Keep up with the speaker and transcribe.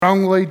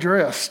Wrongly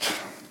dressed.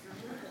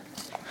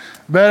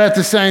 But at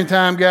the same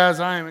time, guys,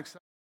 I am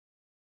excited.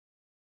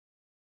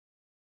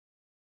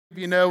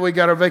 You know, we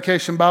got our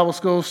Vacation Bible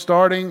School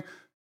starting.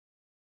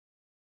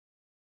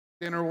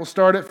 Dinner will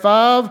start at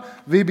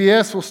 5.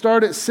 VBS will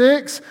start at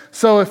 6.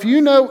 So if you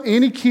know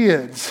any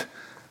kids,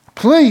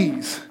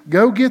 please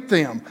go get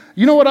them.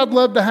 You know what I'd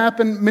love to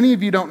happen? Many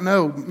of you don't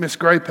know Miss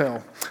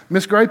Graypell.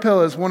 Miss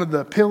Graypell is one of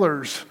the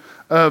pillars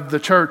of the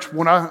church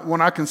when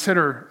I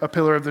consider a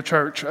pillar of the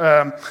church.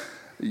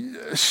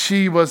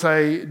 She was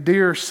a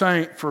dear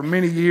saint for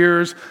many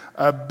years,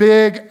 a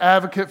big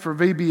advocate for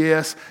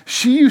VBS.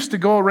 She used to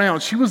go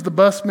around. She was the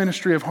bus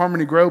ministry of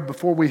Harmony Grove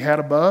before we had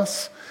a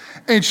bus.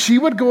 And she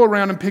would go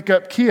around and pick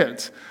up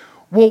kids.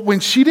 Well, when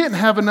she didn't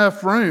have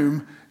enough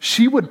room,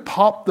 she would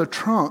pop the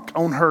trunk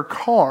on her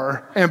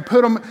car and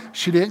put them,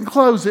 she didn't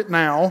close it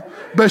now,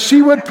 but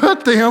she would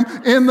put them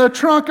in the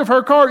trunk of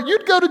her car.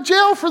 You'd go to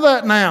jail for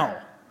that now.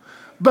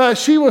 But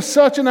she was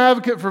such an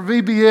advocate for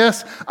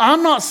VBS.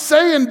 I'm not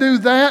saying do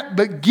that,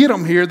 but get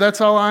them here. That's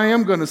all I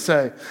am going to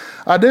say.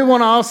 I do want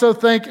to also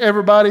thank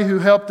everybody who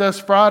helped us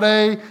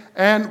Friday.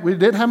 And we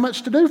didn't have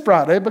much to do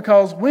Friday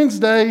because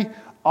Wednesday,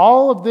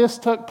 all of this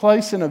took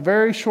place in a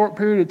very short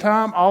period of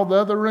time. All the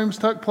other rooms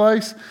took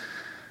place.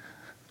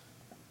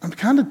 I'm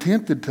kind of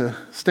tempted to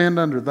stand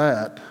under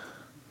that,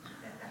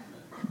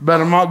 but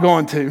I'm not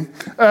going to.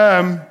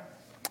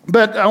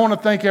 But I want to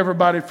thank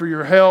everybody for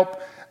your help.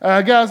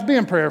 Guys, be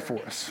in prayer for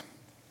us.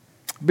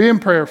 Be in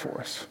prayer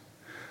for us.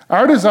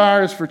 Our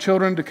desire is for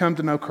children to come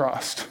to know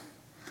Christ.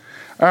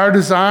 Our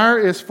desire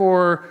is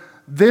for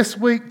this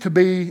week to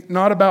be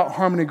not about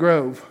Harmony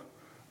Grove,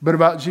 but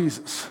about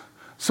Jesus.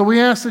 So we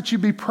ask that you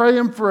be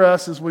praying for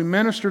us as we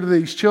minister to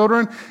these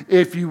children.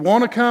 If you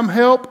want to come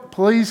help,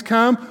 please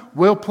come.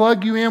 We'll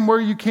plug you in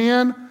where we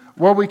can.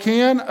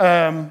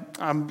 I'm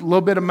a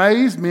little bit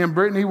amazed. Me and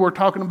Brittany were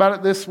talking about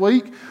it this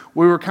week.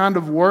 We were kind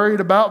of worried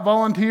about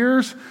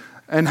volunteers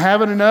and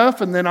having enough,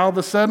 and then all of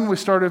a sudden we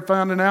started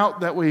finding out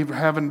that we're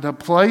having to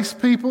place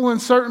people in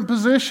certain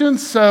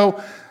positions.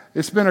 So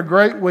it's been a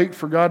great week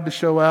for God to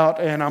show out,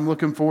 and I'm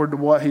looking forward to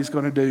what He's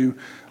going to do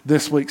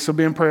this week. So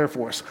be in prayer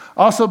for us.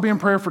 Also be in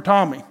prayer for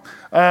Tommy.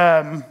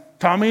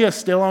 Tommy is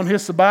still on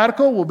his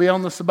sabbatical. We'll be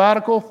on the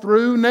sabbatical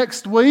through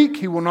next week.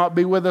 He will not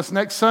be with us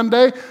next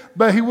Sunday,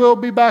 but he will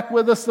be back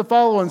with us the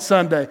following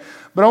Sunday.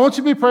 But I want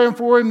you to be praying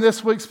for him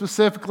this week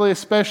specifically,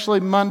 especially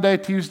Monday,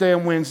 Tuesday,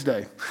 and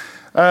Wednesday.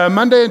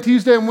 Monday and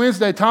Tuesday and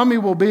Wednesday, Tommy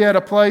will be at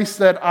a place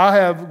that I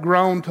have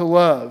grown to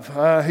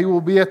love. He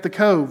will be at the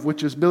Cove,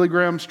 which is Billy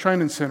Graham's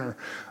training center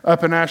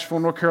up in Asheville,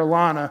 North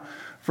Carolina,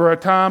 for a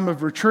time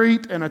of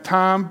retreat and a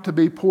time to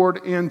be poured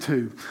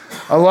into.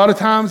 A lot of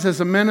times as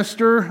a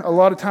minister, a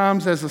lot of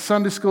times as a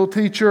Sunday school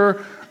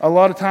teacher, a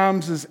lot of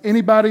times as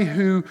anybody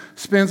who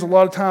spends a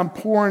lot of time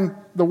pouring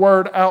the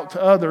word out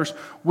to others,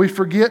 we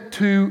forget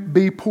to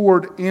be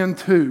poured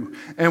into.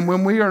 And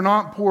when we are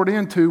not poured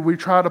into, we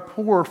try to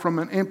pour from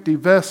an empty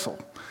vessel.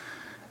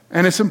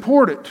 And it's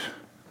important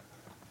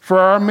for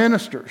our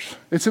ministers.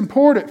 It's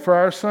important for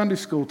our Sunday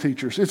school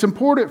teachers. It's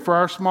important for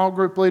our small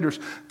group leaders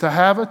to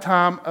have a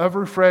time of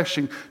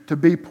refreshing to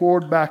be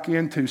poured back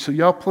into. So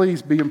y'all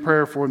please be in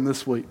prayer for them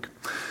this week.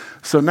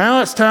 So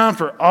now it's time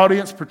for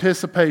audience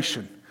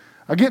participation.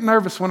 I get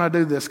nervous when I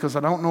do this because I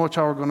don't know what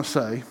y'all are going to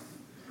say.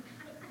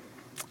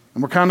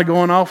 And we're kind of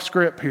going off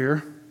script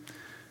here.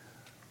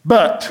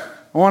 But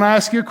I want to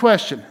ask you a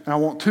question, and I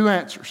want two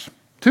answers.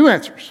 Two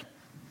answers.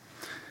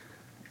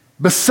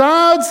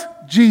 Besides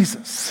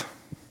Jesus,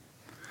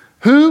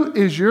 who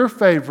is your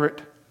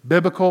favorite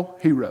biblical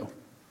hero?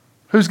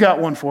 Who's got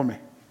one for me?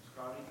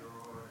 Scotty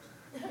Gerard.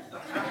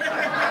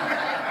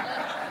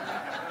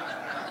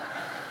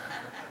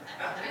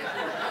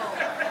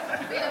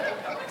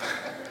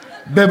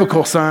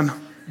 Biblical, son.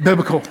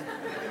 Biblical.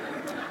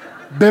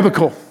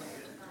 Biblical.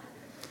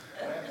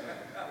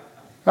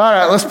 All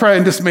right, let's pray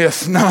and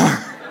dismiss. No.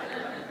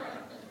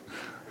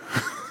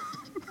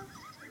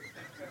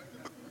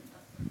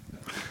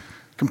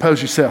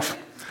 Compose yourself.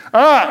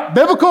 All right,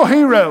 biblical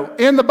hero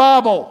in the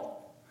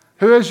Bible.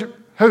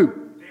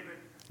 Who?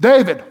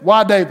 David.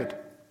 Why David?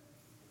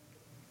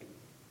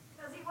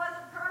 Because he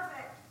wasn't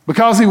perfect.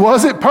 Because he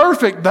wasn't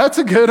perfect. That's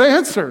a good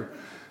answer.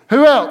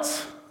 Who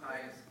else?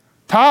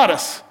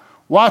 Titus.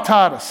 Why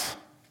Titus?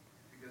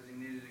 Because he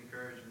needed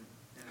encouragement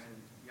in a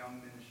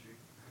young ministry.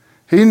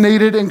 He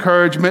needed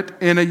encouragement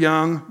in a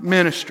young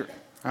ministry.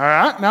 All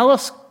right, now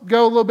let's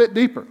go a little bit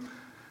deeper.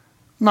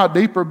 Not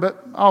deeper,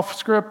 but off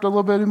script a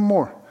little bit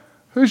more.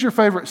 Who's your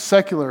favorite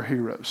secular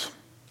heroes?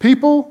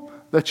 People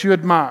that you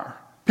admire.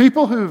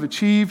 People who have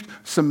achieved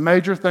some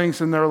major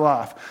things in their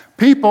life.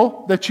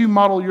 People that you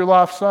model your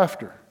lives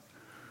after.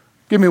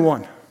 Give me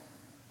one.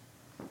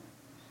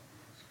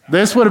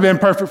 This would have been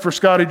perfect for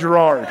Scotty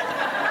Gerard.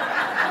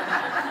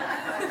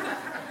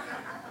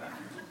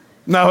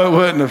 No, it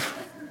wouldn't have.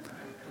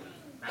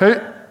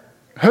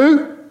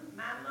 Who?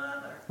 My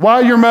mother.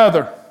 Why your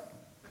mother?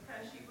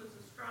 Because she was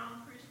a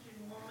strong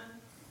Christian woman,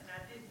 and I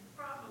didn't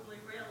probably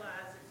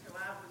realize it till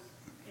I was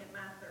in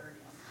my 30s.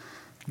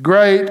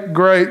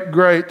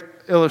 Great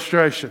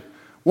illustration.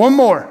 One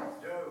more.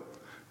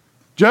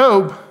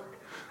 Job.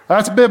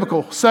 That's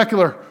biblical.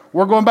 Secular.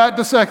 We're going back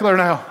to secular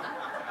now.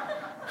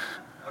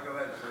 I'll go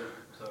back to sleep.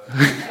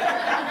 So.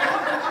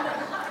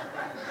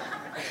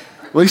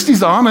 At least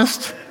he's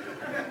honest.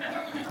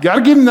 Got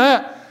to give him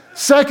that.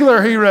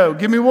 Secular hero.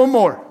 Give me one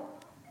more.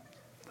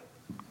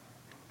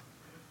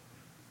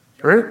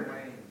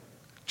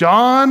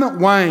 John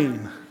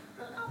Wayne.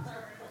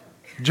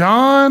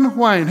 John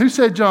Wayne. Who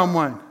said John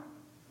Wayne?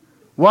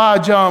 Why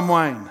John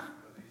Wayne?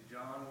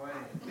 John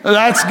Wayne.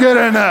 That's good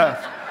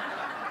enough.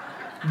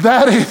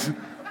 That is.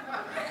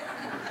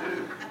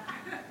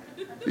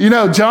 You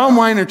know, John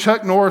Wayne and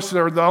Chuck Norris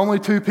are the only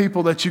two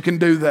people that you can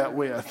do that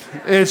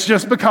with. It's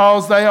just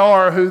because they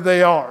are who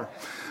they are.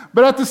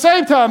 But at the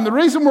same time, the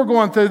reason we're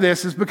going through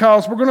this is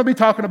because we're going to be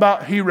talking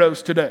about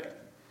heroes today.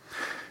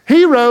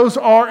 Heroes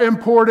are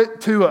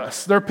important to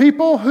us. They're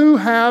people who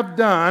have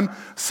done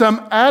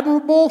some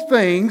admirable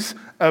things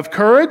of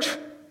courage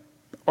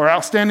or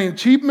outstanding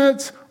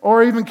achievements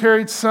or even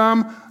carried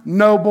some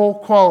noble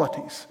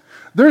qualities.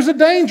 There's a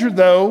danger,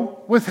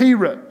 though, with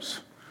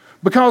heroes.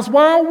 Because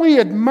while we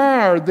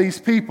admire these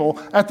people,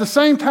 at the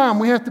same time,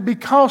 we have to be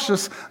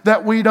cautious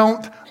that we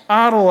don't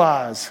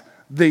idolize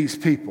these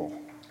people.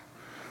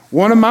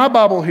 One of my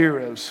Bible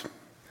heroes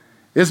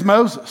is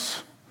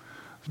Moses.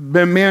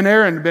 Me and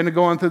Aaron have been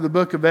going through the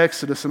book of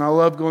Exodus, and I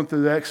love going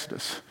through the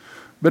Exodus.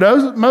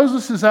 But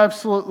Moses is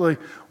absolutely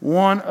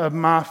one of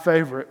my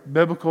favorite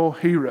biblical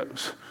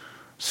heroes.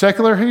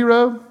 Secular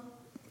hero,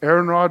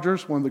 Aaron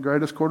Rodgers, one of the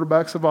greatest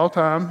quarterbacks of all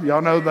time.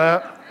 Y'all know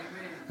that.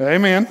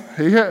 Amen.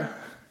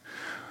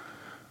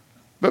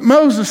 But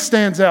Moses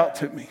stands out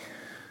to me.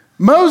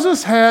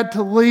 Moses had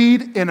to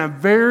lead in a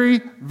very,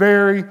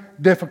 very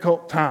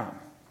difficult time.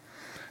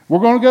 We're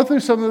going to go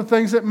through some of the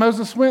things that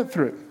Moses went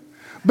through.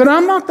 But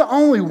I'm not the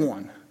only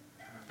one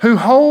who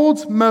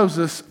holds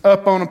Moses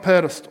up on a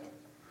pedestal.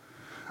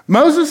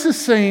 Moses is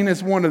seen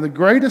as one of the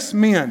greatest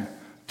men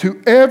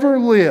to ever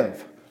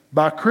live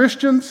by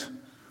Christians,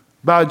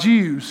 by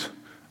Jews,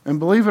 and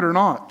believe it or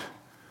not,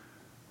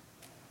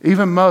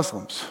 even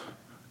Muslims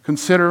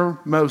consider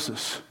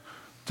Moses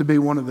to be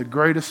one of the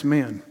greatest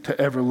men to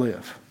ever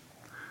live.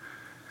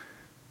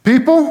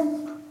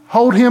 People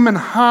hold him in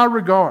high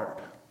regard.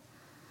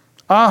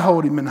 I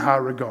hold him in high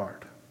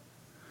regard.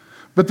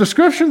 But the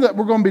scripture that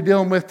we're going to be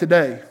dealing with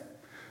today,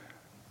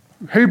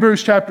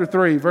 Hebrews chapter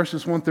 3,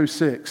 verses 1 through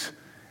 6,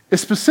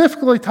 is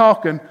specifically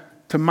talking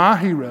to my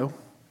hero,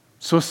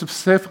 so it's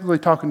specifically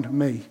talking to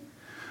me.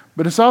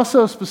 But it's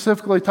also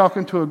specifically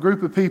talking to a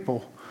group of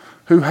people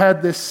who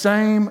had this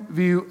same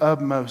view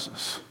of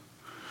Moses.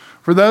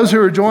 For those who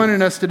are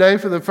joining us today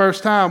for the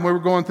first time, we were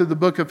going through the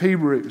book of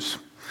Hebrews.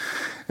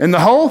 And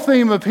the whole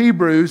theme of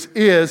Hebrews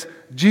is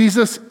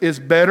Jesus is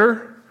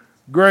better,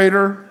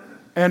 greater,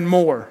 and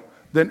more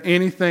than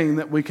anything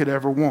that we could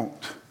ever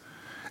want.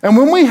 And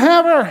when we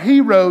have our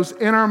heroes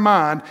in our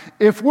mind,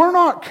 if we're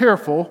not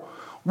careful,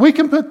 we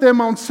can put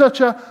them on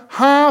such a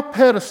high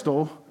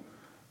pedestal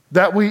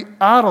that we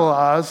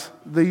idolize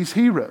these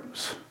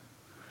heroes.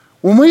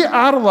 When we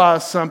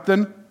idolize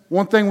something,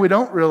 one thing we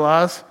don't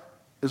realize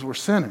is we're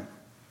sinning.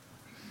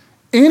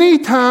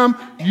 Anytime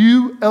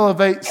you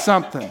elevate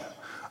something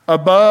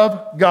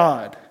above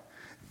God,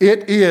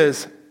 it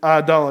is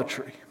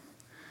idolatry.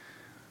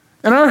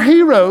 And our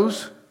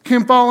heroes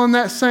can fall in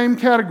that same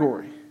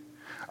category.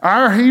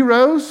 Our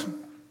heroes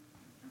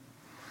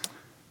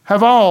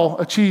have all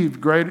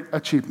achieved great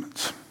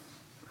achievements.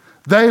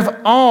 They've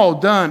all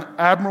done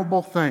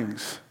admirable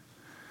things.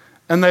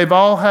 And they've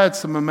all had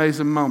some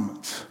amazing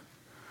moments.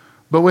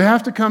 But we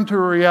have to come to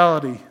a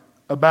reality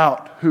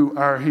about who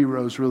our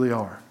heroes really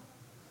are.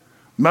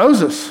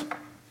 Moses,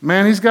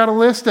 man, he's got a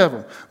list of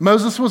them.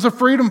 Moses was a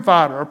freedom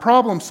fighter, a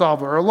problem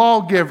solver, a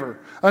lawgiver,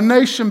 a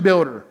nation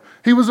builder.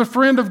 He was a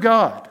friend of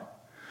God.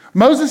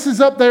 Moses is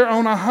up there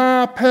on a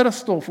high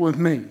pedestal with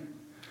me.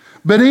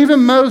 But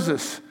even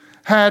Moses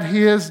had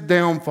his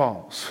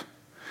downfalls.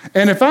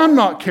 And if I'm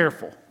not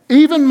careful,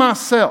 even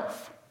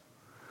myself,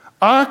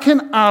 I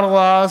can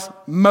idolize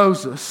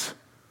Moses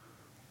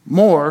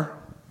more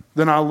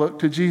than I look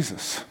to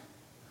Jesus.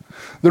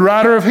 The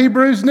writer of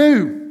Hebrews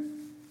knew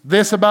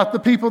this about the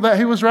people that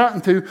he was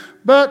writing to,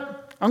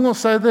 but I'm going to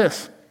say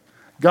this.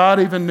 God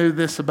even knew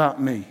this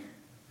about me.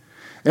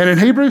 And in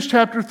Hebrews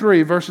chapter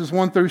 3, verses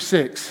 1 through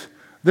 6,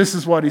 this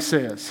is what he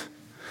says.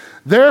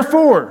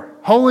 Therefore,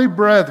 holy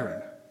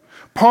brethren,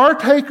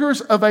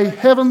 partakers of a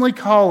heavenly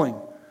calling,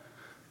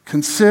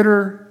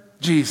 consider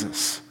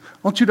Jesus. I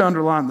want you to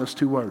underline those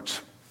two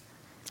words.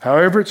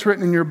 However it's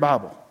written in your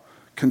Bible,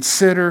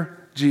 consider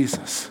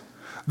Jesus,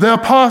 the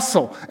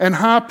apostle and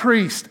high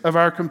priest of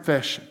our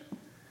confession.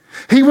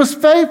 He was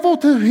faithful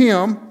to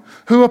him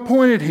who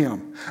appointed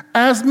him,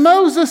 as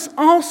Moses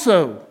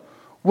also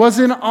was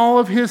in all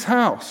of his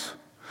house.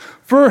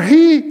 For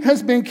he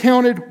has been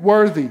counted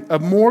worthy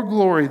of more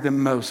glory than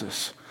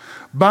Moses,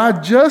 by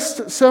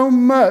just so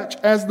much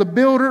as the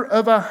builder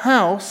of a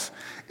house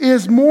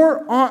has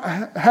more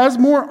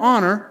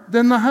honor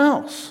than the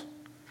house.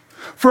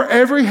 For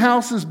every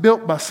house is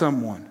built by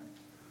someone,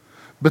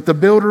 but the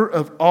builder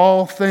of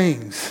all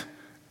things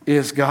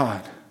is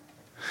God.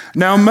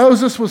 Now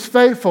Moses was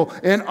faithful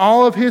in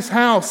all of his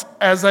house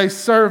as a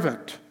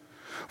servant,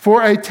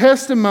 for a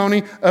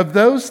testimony of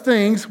those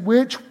things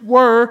which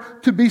were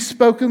to be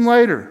spoken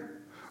later.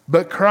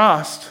 But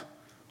Christ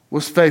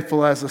was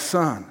faithful as a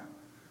son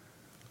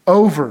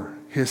over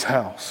his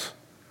house,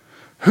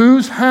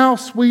 whose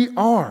house we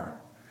are,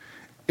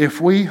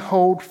 if we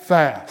hold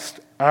fast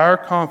our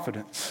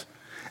confidence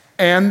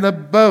and the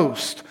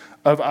boast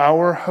of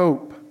our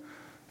hope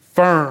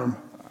firm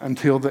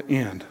until the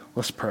end.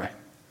 Let's pray.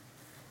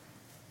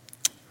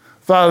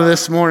 Father,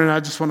 this morning I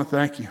just want to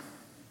thank you.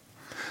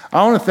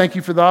 I want to thank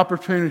you for the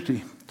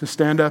opportunity to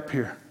stand up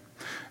here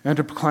and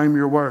to proclaim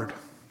your word.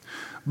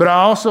 But I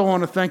also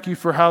want to thank you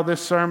for how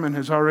this sermon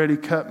has already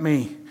cut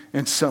me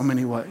in so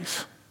many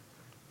ways.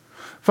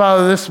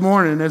 Father, this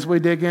morning as we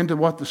dig into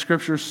what the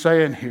Scripture's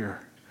saying here,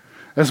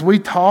 as we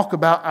talk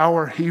about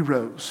our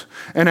heroes,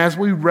 and as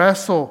we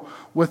wrestle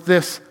with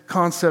this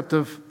concept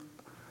of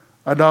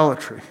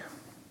idolatry,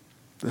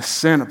 the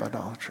sin of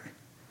idolatry,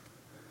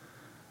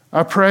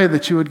 I pray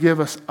that you would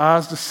give us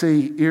eyes to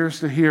see, ears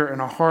to hear,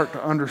 and a heart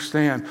to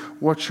understand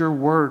what your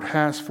word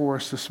has for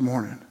us this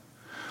morning.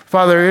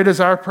 Father, it is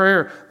our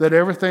prayer that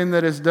everything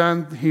that is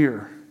done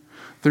here,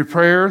 through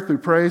prayer, through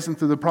praise, and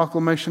through the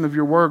proclamation of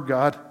your word,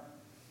 God,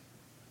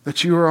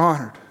 that you are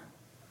honored.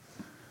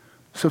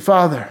 So,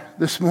 Father,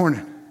 this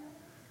morning,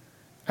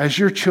 as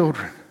your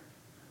children,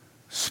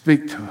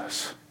 speak to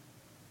us.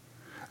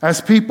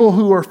 As people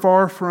who are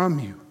far from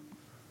you,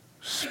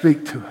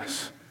 speak to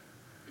us.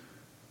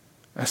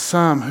 As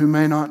some who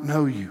may not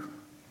know you,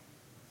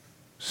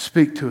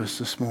 speak to us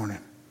this morning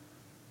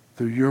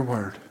through your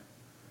word.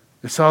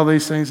 It's all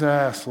these things I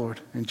ask,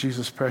 Lord, in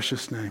Jesus'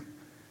 precious name.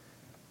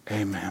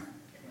 Amen.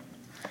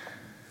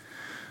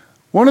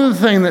 One of the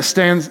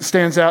things that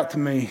stands out to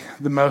me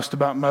the most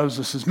about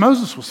Moses is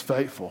Moses was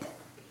faithful.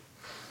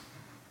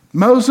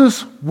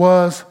 Moses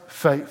was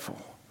faithful.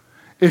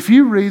 If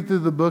you read through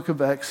the book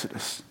of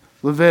Exodus,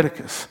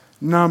 Leviticus,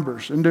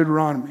 Numbers, and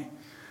Deuteronomy,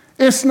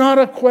 it's not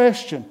a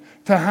question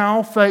to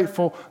how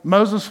faithful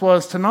Moses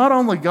was to not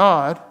only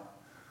God,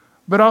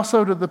 but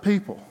also to the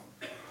people.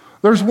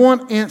 There's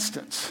one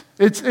instance.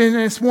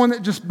 It's one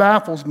that just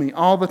baffles me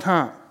all the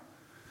time.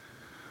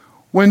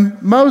 When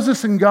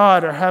Moses and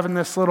God are having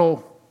this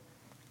little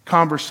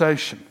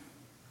conversation,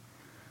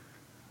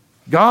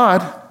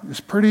 God is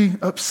pretty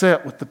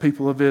upset with the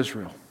people of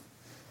Israel.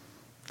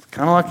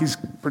 Kind of like he's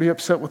pretty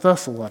upset with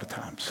us a lot of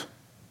times.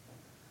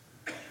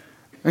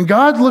 And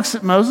God looks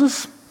at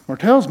Moses, or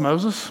tells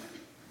Moses,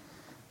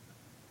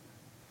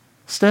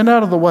 stand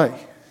out of the way.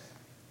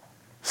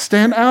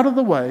 Stand out of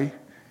the way,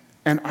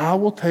 and I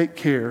will take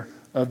care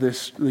of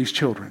these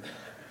children.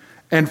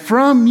 And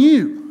from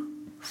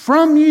you,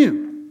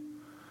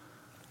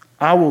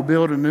 I will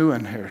build a new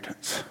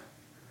inheritance.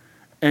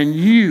 And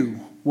you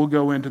will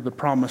go into the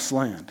promised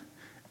land.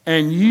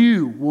 And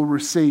you will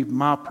receive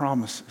my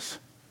promises.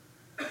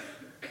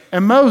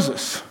 And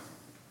Moses,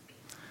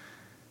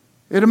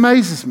 it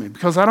amazes me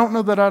because I don't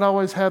know that I'd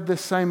always have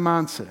this same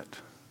mindset.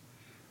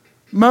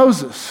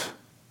 Moses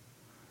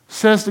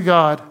says to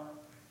God,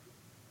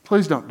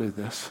 please don't do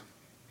this.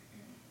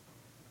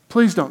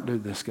 Please don't do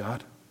this,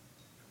 God.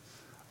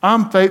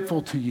 I'm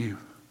faithful to you.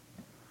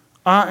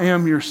 I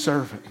am your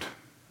servant.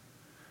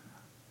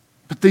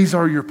 But these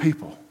are your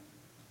people.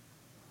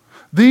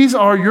 These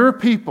are your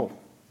people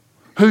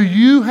who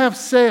you have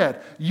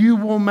said you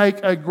will make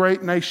a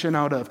great nation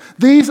out of.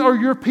 These are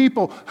your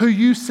people who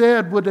you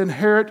said would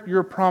inherit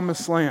your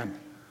promised land.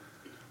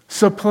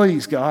 So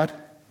please, God,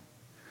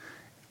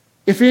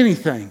 if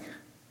anything,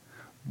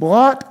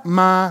 blot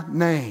my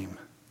name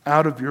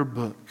out of your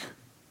book.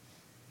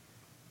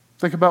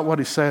 Think about what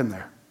he's saying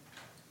there.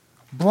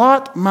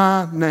 Blot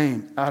my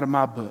name out of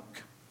my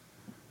book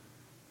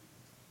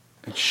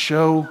and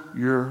show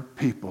your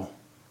people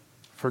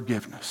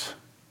forgiveness.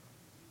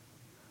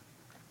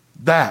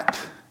 That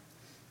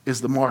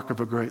is the mark of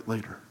a great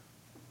leader.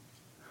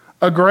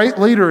 A great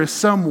leader is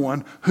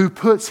someone who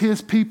puts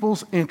his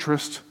people's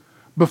interest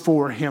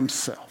before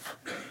himself.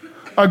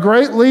 A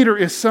great leader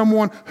is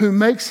someone who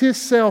makes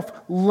himself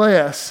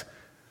less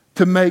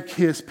to make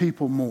his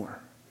people more.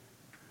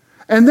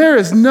 And there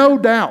is no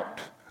doubt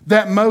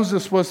that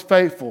Moses was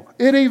faithful.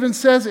 It even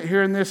says it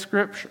here in this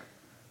scripture.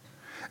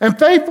 And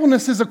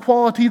faithfulness is a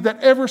quality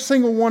that every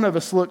single one of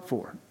us look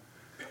for.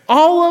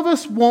 All of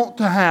us want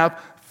to have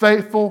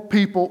faithful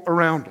people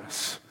around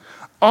us.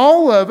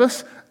 All of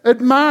us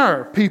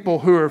admire people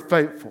who are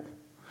faithful.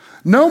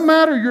 No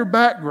matter your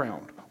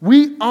background,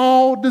 we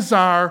all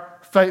desire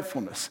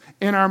faithfulness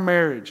in our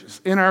marriages,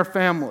 in our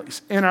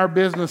families, in our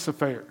business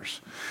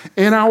affairs.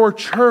 In our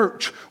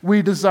church,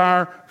 we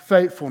desire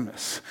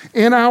faithfulness.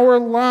 In our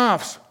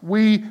lives,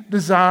 we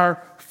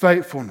desire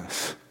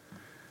faithfulness.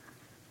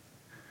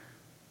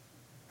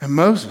 And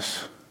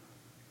Moses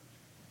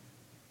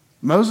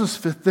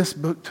fit this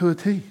book to a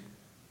T.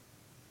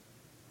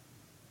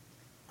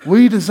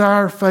 We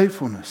desire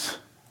faithfulness.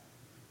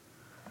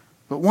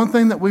 But one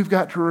thing that we've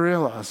got to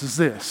realize is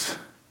this.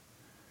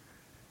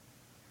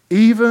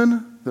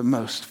 Even the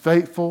most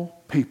faithful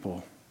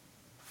people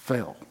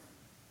fail.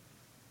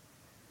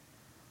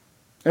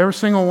 Every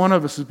single one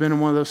of us has been in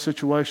one of those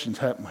situations,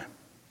 haven't we?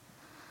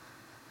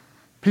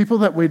 People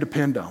that we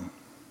depend on.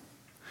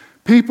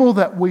 People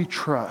that we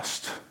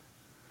trust.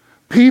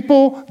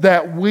 People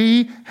that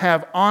we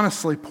have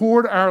honestly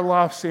poured our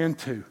lives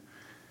into.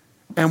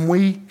 And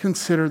we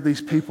consider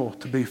these people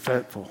to be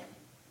faithful.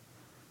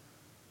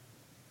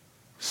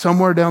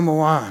 Somewhere down the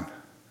line,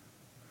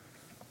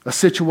 a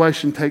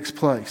situation takes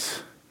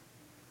place.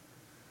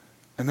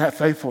 And that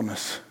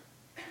faithfulness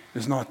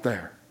is not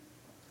there.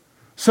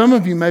 Some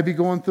of you may be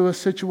going through a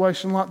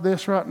situation like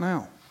this right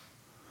now.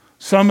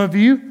 Some of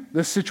you,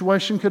 this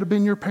situation could have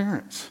been your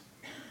parents.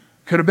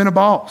 Could have been a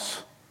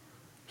boss.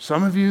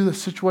 Some of you,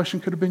 this situation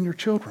could have been your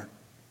children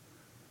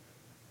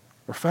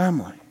or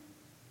family.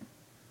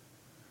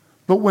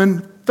 But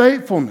when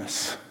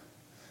faithfulness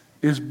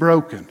is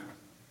broken,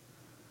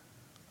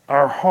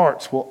 our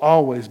hearts will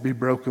always be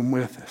broken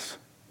with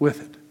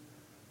it.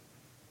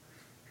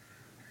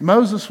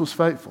 Moses was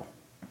faithful.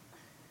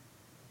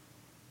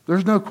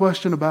 There's no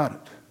question about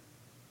it.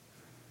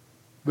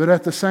 But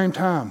at the same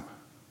time,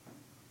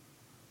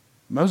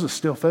 Moses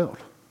still failed.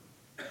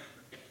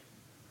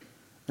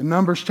 In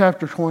Numbers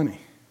chapter 20,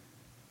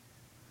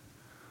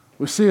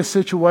 we see a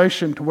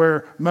situation to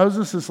where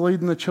Moses is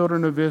leading the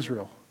children of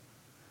Israel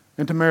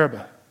into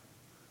Meribah,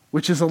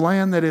 which is a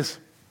land that is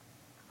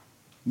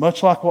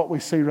much like what we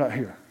see right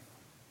here.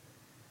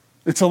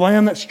 It's a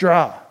land that's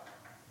dry.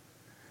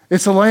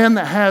 It's a land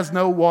that has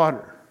no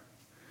water.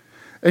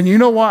 And you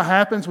know what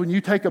happens when you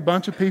take a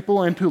bunch of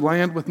people into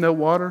land with no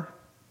water?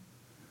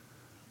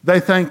 They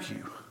thank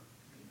you.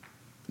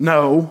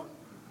 No,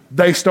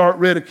 they start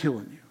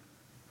ridiculing you.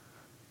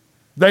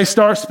 They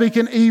start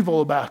speaking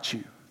evil about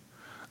you.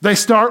 They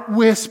start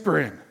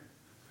whispering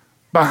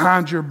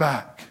behind your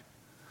back.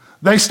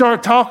 They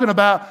start talking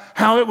about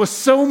how it was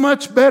so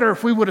much better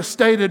if we would have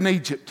stayed in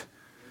Egypt.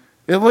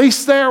 At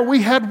least there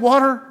we had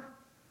water.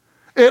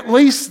 At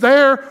least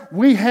there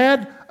we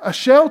had a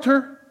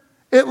shelter.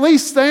 At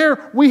least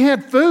there we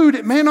had food.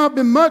 It may not have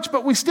been much,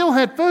 but we still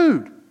had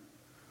food.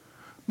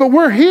 But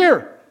we're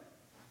here.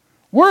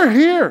 We're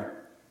here.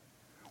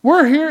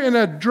 We're here in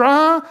a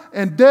dry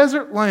and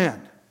desert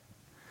land.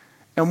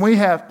 And we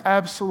have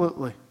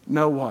absolutely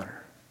no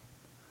water.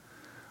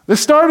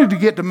 This started to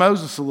get to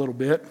Moses a little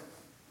bit,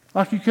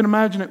 like you can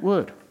imagine it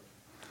would.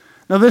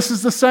 Now this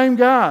is the same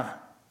guy,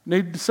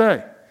 needed to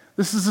say.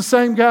 This is the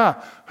same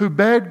guy who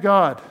begged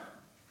God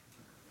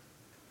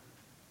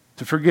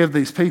to forgive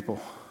these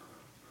people.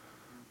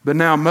 But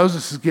now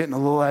Moses is getting a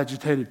little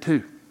agitated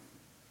too.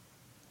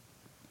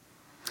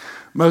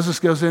 Moses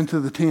goes into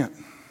the tent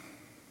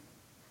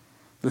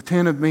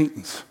of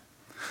meetings.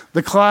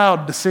 The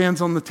cloud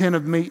descends on the tent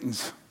of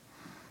meetings,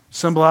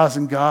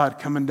 symbolizing God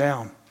coming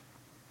down.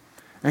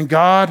 And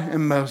God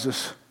and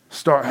Moses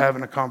start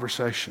having a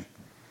conversation.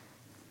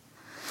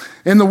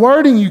 In the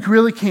wording, you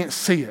really can't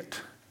see it,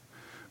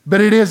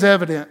 but it is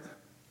evident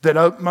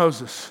that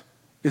Moses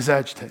is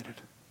agitated.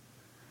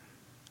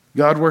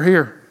 God, we're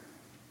here.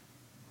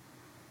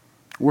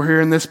 We're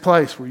here in this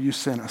place where you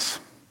sent us.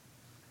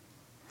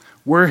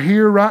 We're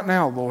here right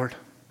now, Lord,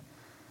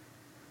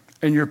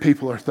 and your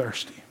people are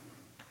thirsty.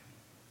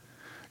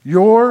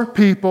 Your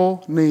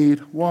people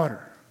need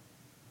water.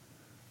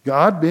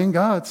 God, being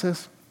God,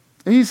 says,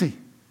 easy.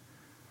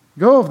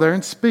 Go over there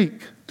and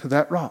speak to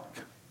that rock.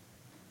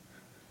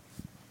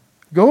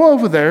 Go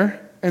over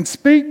there and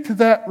speak to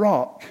that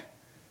rock,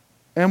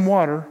 and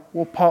water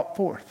will pop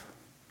forth.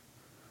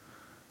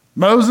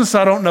 Moses,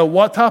 I don't know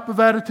what type of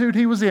attitude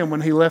he was in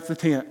when he left the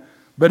tent,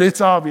 but it's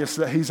obvious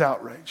that he's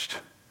outraged.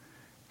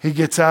 He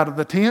gets out of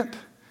the tent,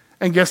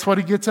 and guess what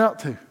he gets out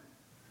to?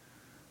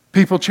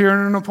 People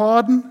cheering and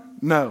applauding?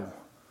 No.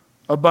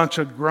 A bunch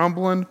of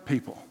grumbling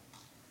people.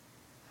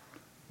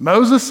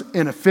 Moses,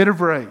 in a fit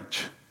of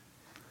rage,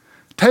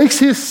 takes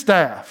his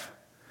staff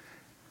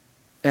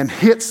and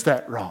hits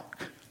that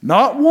rock.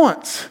 Not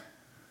once,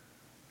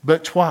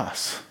 but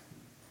twice.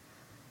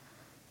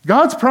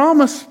 God's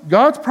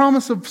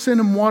promise of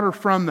sending water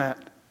from that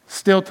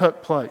still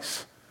took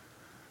place.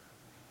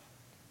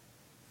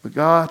 But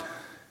God,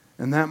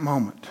 in that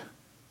moment,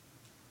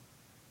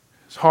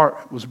 his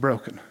heart was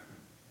broken.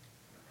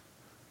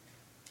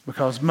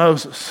 Because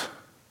Moses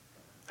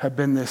had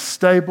been this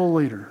stable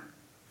leader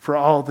for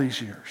all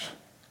these years.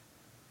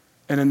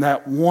 And in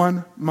that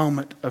one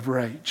moment of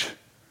rage,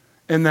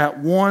 in that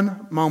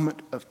one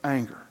moment of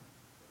anger,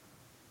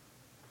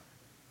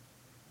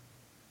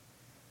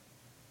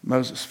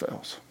 Moses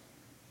fails.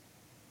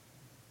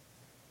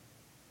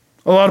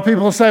 A lot of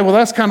people will say, well,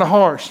 that's kind of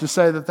harsh to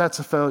say that that's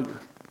a failure.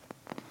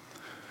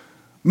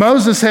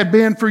 Moses had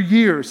been for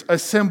years a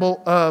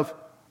symbol of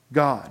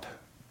God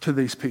to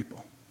these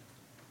people.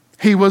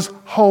 He was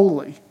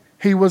holy.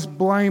 He was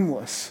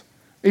blameless.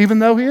 Even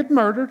though he had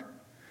murdered,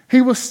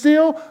 he was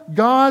still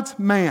God's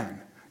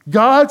man,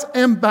 God's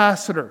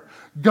ambassador,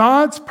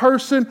 God's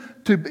person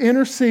to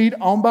intercede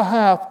on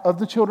behalf of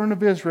the children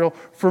of Israel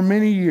for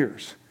many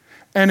years.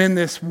 And in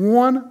this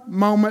one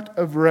moment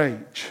of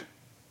rage,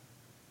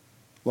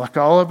 like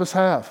all of us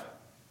have.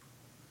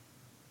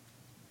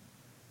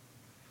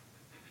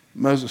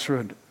 Moses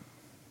ruined it.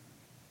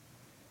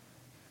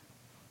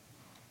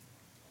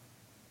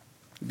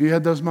 Have you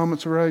had those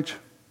moments of rage?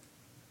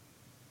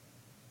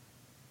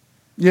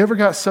 You ever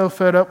got so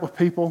fed up with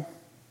people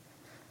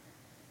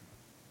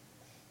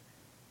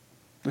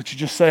that you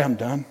just say, I'm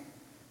done?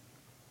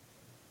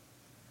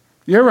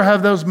 You ever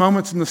have those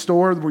moments in the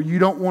store where you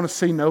don't want to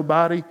see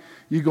nobody?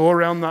 You go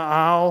around the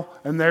aisle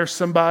and there's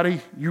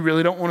somebody, you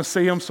really don't want to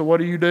see them, so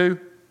what do?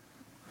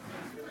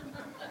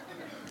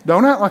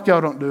 Don't act like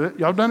y'all don't do it.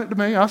 Y'all done it to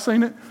me. I've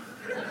seen it.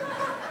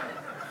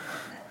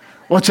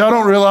 What y'all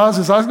don't realize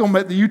is I was going to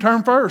make the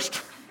U-turn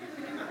first.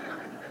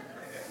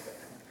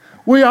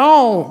 We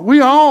all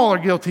are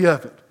guilty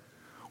of it.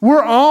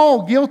 We're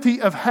all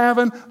guilty of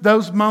having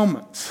those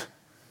moments.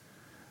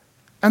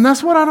 And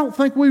that's what I don't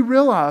think we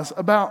realize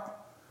about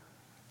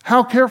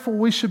how careful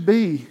we should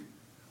be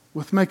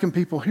with making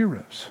people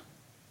heroes.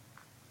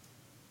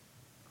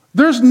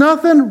 There's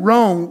nothing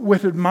wrong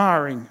with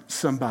admiring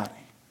somebody.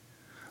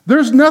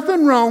 There's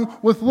nothing wrong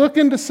with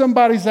looking to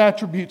somebody's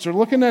attributes or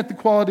looking at the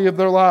quality of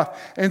their life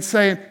and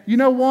saying, you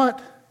know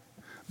what?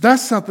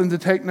 That's something to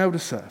take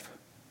notice of.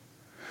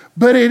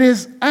 But it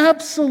is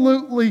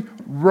absolutely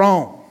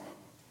wrong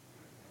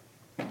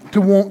to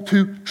want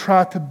to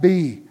try to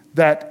be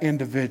that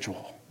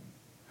individual.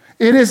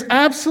 It is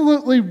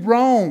absolutely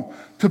wrong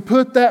to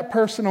put that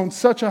person on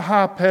such a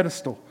high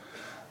pedestal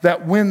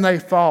that when they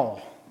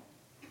fall,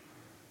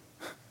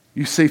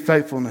 you see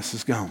faithfulness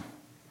is gone.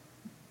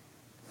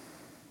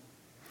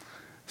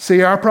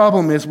 See, our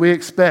problem is we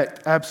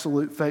expect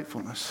absolute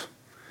faithfulness.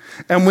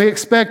 And we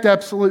expect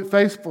absolute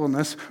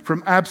faithfulness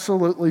from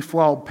absolutely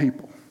flawed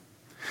people.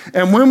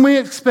 And when we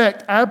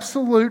expect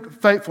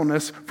absolute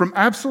faithfulness from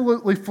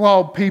absolutely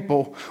flawed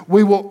people,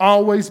 we will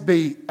always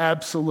be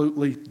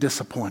absolutely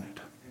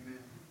disappointed. Amen.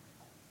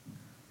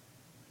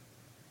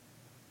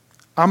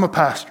 I'm a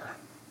pastor.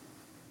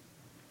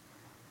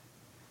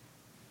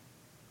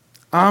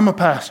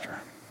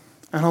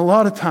 And a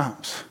lot of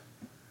times,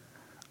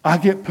 I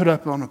get put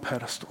up on a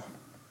pedestal.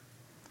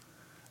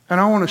 And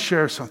I want to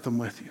share something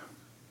with you.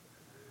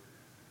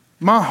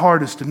 My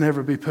heart is to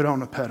never be put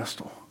on a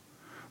pedestal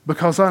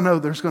because I know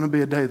there's going to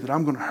be a day that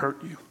I'm going to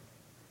hurt you.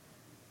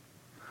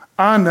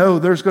 I know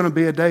there's going to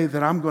be a day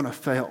that I'm going to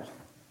fail.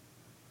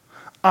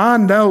 I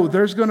know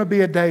there's going to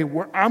be a day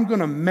where I'm going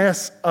to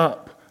mess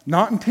up,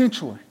 not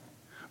intentionally,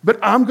 but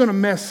I'm going to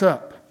mess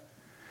up.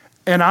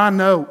 And I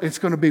know it's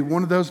going to be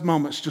one of those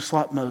moments just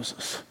like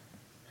Moses.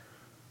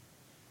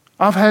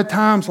 I've had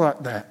times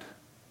like that.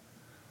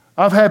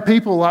 I've had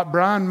people like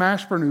Brian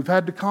Mashburn who've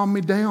had to calm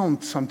me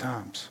down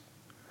sometimes.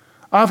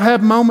 I've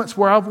had moments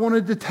where I've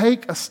wanted to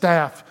take a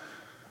staff,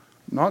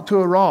 not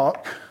to a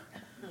rock.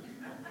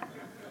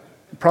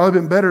 Probably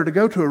been better to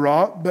go to a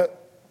rock,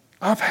 but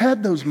I've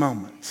had those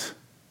moments.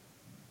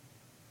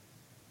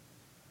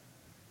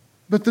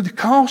 But the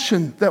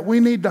caution that we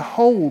need to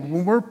hold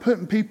when we're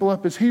putting people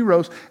up as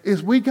heroes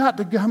is we got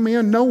to come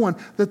in knowing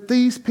that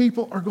these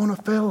people are going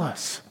to fail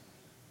us.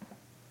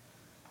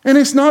 And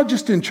it's not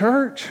just in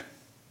church.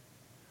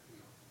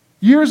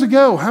 Years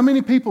ago, how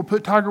many people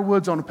put Tiger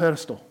Woods on a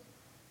pedestal?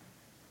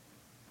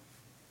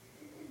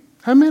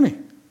 How many?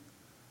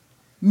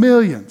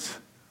 Millions,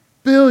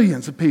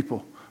 billions of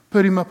people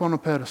put him up on a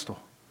pedestal.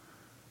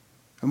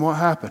 And what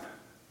happened?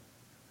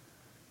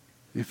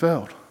 He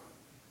failed.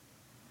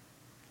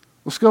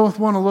 Let's go with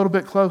one a little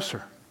bit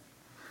closer,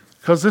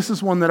 because this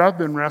is one that I've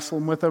been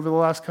wrestling with over the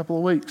last couple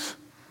of weeks.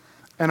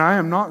 And I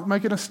am not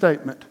making a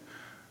statement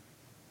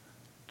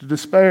to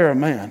despair a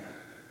man,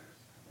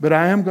 but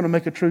I am going to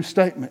make a true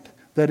statement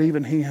that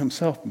even he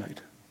himself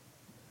made.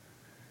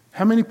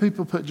 How many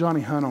people put Johnny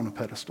Hunt on a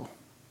pedestal?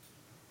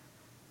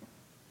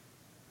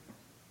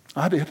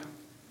 I did.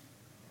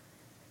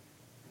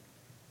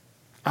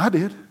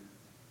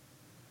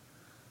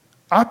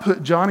 I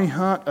put Johnny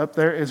Hunt up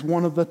there as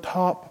one of the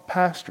top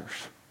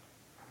pastors.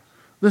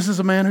 This is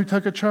a man who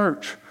took a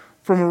church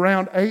from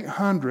around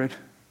 800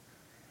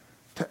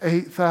 to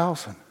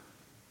 8,000.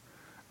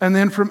 And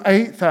then from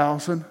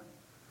 8,000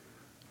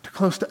 to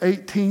close to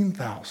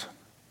 18,000.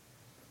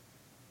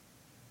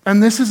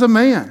 And this is a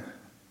man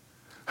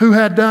who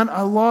had done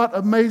a lot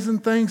of amazing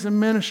things in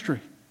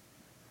ministry.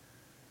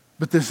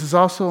 But this is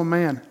also a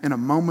man in a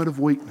moment of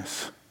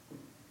weakness.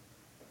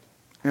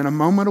 In a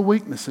moment of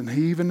weakness, and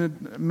he even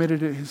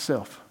admitted it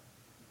himself,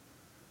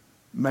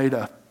 made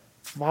a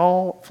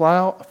flawed,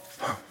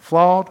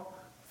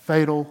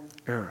 fatal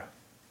error.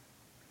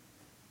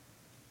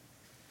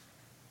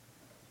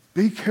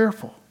 Be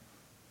careful.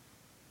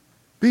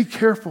 Be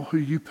careful who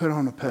you put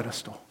on a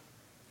pedestal.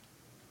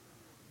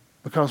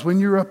 Because when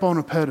you're up on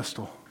a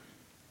pedestal,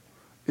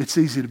 it's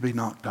easy to be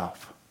knocked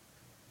off.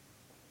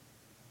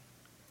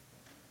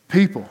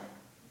 People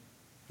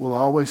will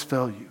always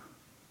fail you.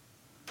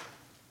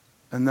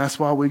 And that's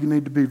why we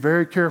need to be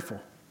very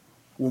careful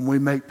when we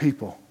make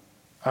people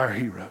our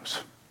heroes.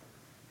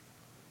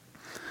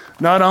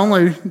 Not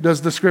only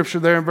does the scripture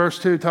there in verse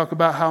 2 talk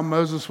about how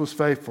Moses was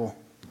faithful.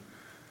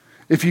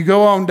 If you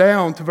go on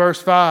down to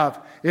verse 5,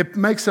 it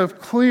makes a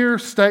clear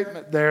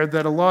statement there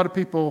that a lot of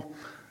people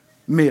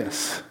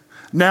miss.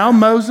 Now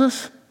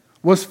Moses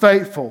was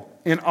faithful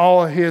in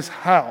all of his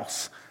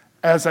house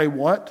as a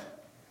what?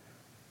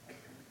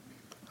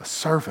 A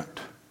servant.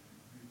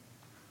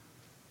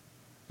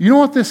 You know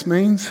what this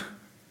means?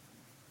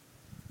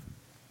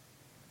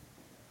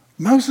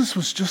 Moses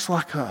was just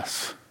like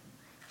us.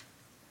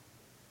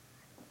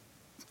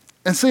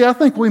 And see, I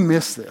think we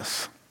miss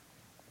this.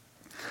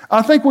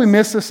 I think we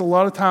miss this a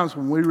lot of times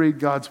when we read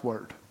God's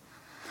Word.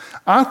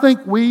 I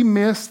think we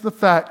miss the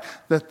fact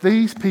that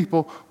these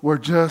people were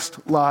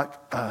just like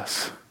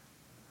us.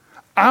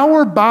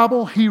 Our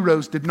Bible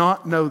heroes did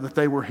not know that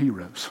they were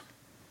heroes.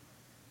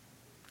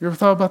 You ever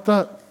thought about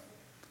that?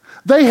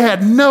 They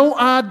had no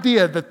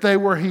idea that they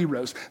were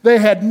heroes. They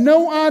had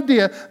no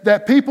idea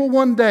that people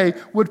one day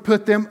would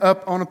put them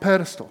up on a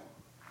pedestal.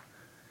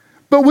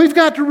 But we've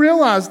got to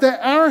realize that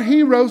our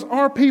heroes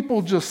are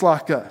people just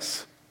like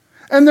us.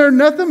 And they're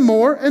nothing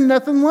more and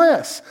nothing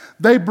less.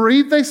 They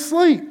breathe, they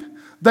sleep.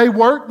 They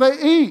work,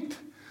 they eat.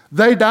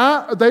 They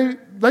die,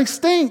 they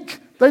stink.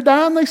 They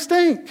die and they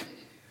stink.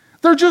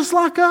 They're just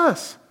like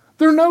us.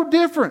 They're no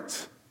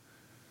different.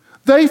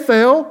 They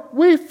fail,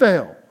 we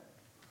fail.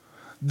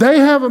 They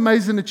have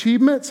amazing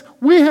achievements,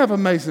 we have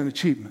amazing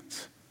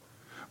achievements.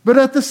 But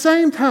at the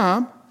same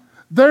time,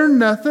 they're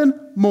nothing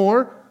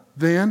more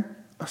than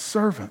a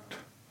servant.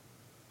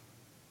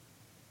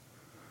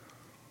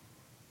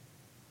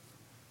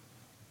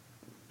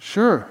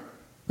 Sure,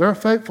 they're a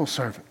faithful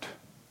servant.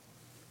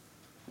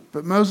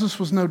 But Moses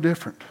was no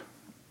different.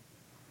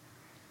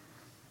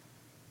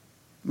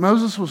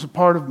 Moses was a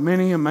part of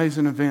many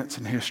amazing events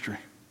in history.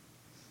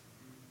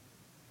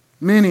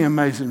 Many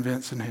amazing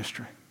events in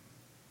history.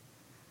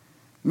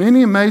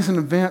 Many amazing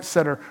events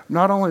that are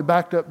not only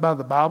backed up by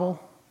the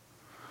Bible,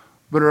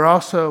 but are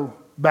also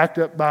backed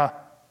up by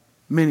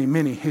many,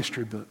 many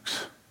history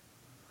books.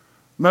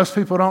 Most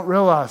people don't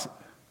realize it,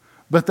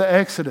 but the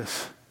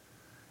Exodus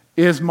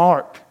is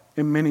marked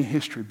in many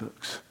history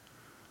books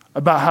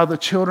about how the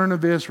children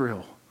of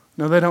Israel,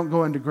 now they don't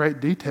go into great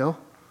detail,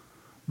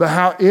 but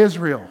how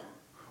Israel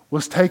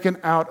was taken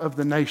out of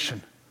the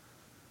nation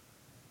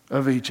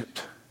of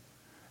Egypt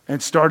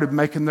and started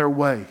making their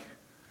way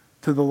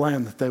to the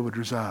land that they would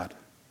reside.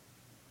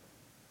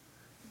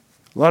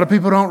 A lot of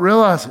people don't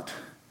realize it.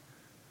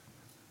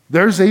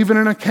 There's even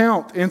an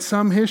account in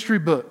some history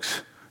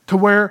books to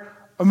where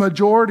a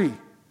majority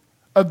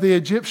of the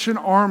Egyptian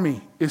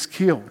army is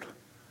killed.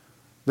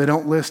 They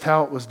don't list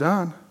how it was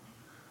done.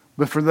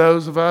 But for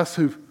those of us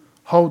who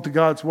hold to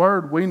God's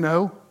word, we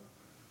know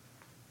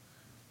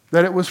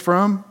that it was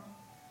from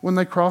when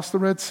they crossed the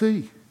Red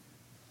Sea.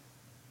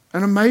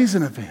 An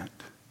amazing event.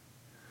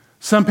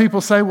 Some people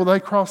say, well, they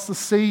crossed the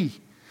sea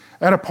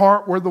at a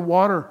part where the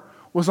water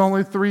was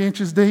only 3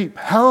 inches deep.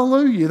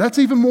 Hallelujah. That's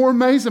even more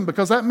amazing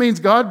because that means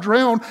God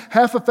drowned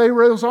half of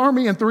Pharaoh's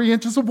army in 3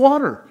 inches of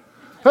water.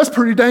 That's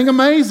pretty dang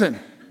amazing.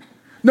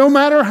 No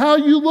matter how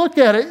you look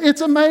at it,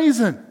 it's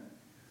amazing.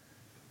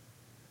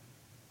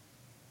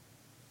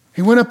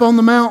 He went up on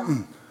the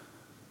mountain,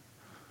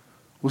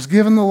 was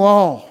given the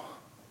law.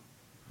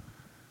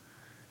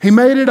 He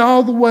made it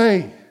all the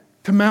way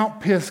to Mount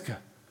Pisgah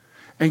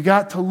and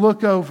got to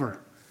look over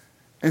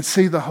and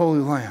see the Holy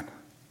Land.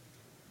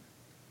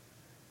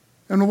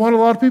 And what a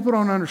lot of people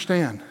don't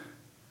understand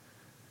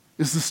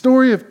is the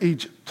story of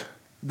Egypt,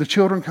 the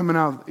children coming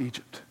out of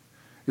Egypt,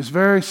 is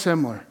very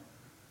similar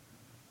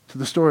to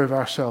the story of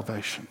our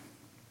salvation.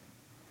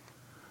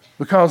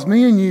 Because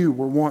me and you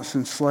were once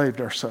enslaved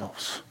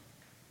ourselves.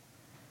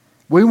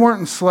 We weren't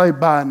enslaved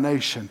by a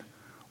nation.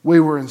 We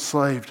were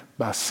enslaved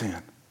by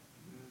sin.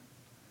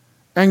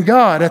 And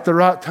God, at the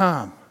right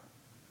time,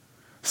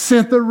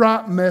 sent the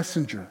right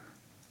messenger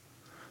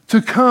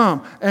to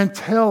come and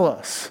tell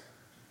us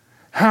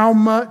how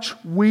much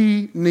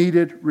we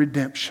needed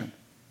redemption.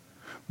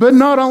 But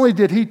not only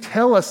did he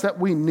tell us that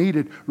we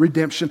needed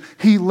redemption,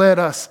 he led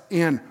us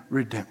in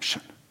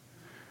redemption.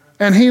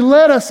 And he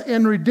led us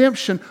in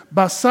redemption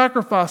by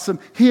sacrificing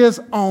his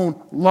own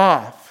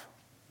life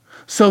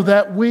so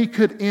that we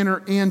could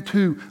enter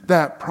into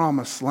that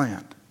promised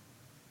land.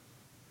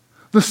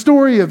 The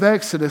story of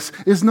Exodus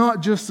is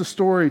not just the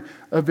story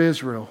of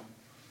Israel.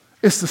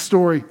 It's the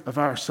story of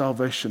our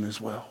salvation as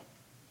well.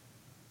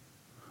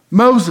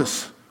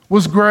 Moses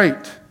was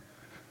great.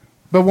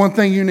 But one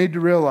thing you need to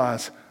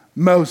realize,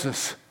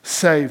 Moses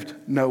saved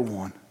no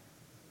one.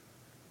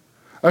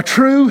 A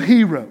true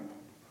hero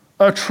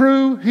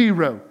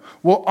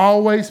will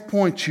always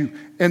point you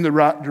in the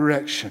right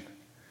direction.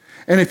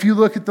 And if you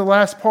look at the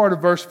last part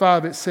of verse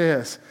 5, it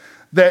says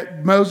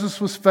that Moses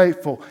was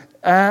faithful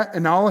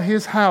in all of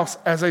his house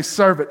as a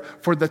servant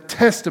for the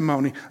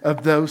testimony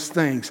of those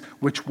things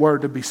which were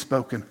to be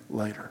spoken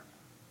later.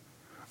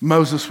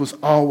 Moses was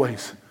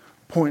always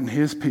pointing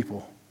his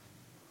people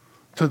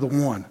to the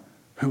one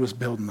who was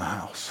building the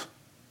house.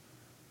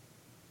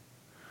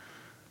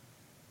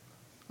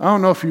 I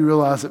don't know if you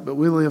realize it, but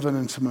we live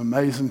in some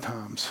amazing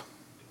times.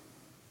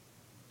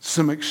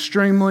 Some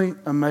extremely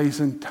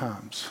amazing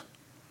times.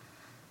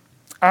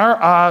 Our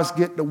eyes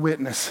get to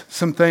witness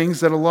some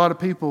things that a lot of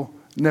people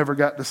never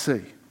got to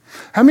see.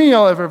 How many of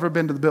y'all have ever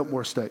been to the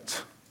Biltmore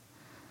Estates?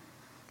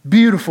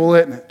 Beautiful,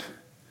 isn't it?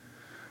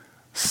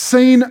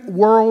 Seen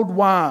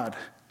worldwide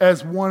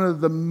as one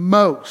of the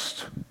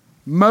most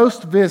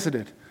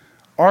visited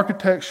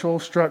architectural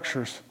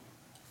structures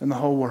in the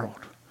whole world.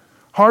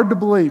 Hard to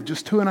believe,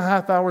 just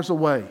 2.5 hours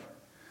away,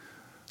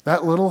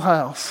 that little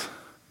house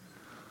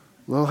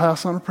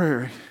on a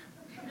prairie,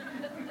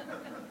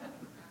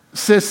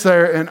 sits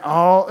there in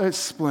all its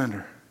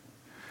splendor.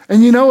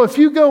 And you know, if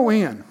you go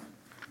in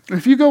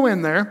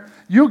there,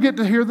 you'll get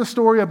to hear the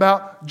story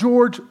about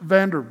George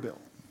Vanderbilt.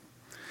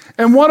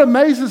 And what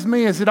amazes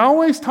me is it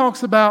always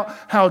talks about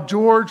how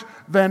George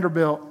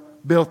Vanderbilt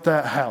built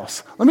that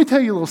house. Let me tell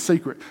you a little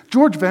secret.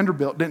 George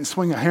Vanderbilt didn't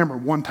swing a hammer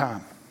one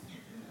time.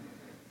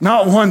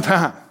 Not one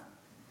time.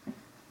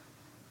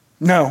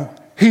 No,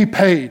 he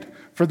paid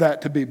for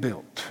that to be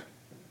built.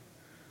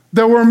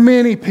 There were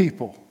many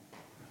people,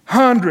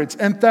 hundreds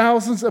and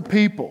thousands of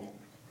people,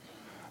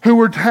 who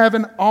were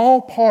having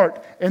all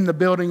part in the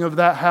building of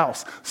that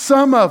house.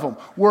 Some of them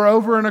were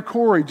over in a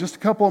quarry just a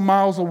couple of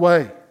miles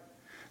away,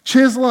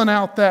 chiseling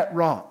out that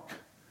rock.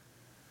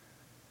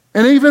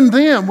 And even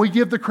then, we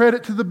give the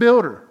credit to the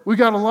builder. We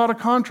got a lot of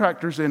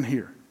contractors in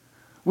here.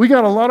 We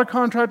got a lot of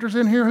contractors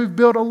in here who've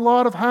built a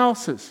lot of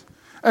houses.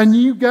 And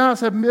you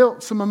guys have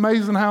built some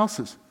amazing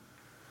houses.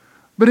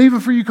 But even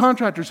for you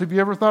contractors, have you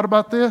ever thought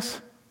about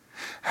this?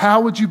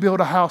 How would you build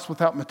a house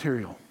without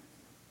material?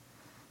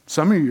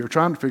 Some of you are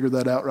trying to figure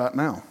that out right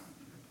now.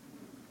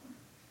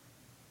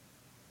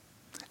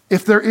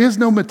 If there is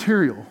no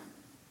material,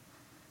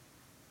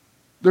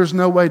 there's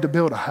no way to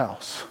build a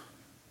house.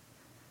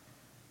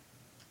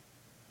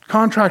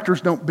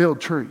 Contractors don't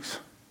build trees.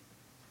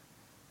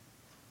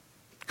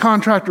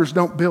 Contractors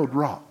don't build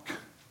rock.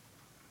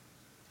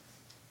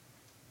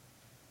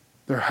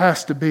 There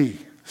has to be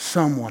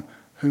someone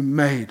who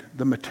made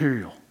the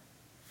material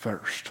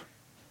first.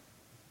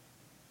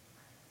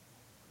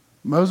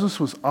 Moses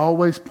was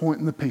always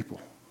pointing the people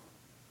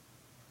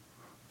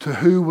to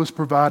who was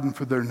providing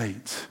for their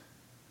needs.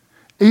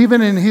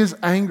 Even in his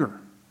anger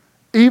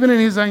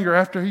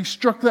after he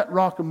struck that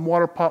rock and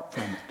water popped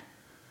from it,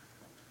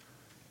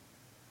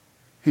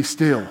 he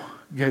still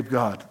gave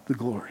God the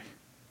glory.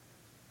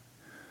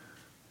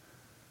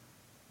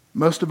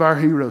 Most of our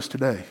heroes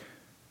today,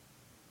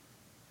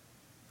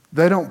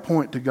 they don't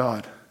point to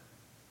God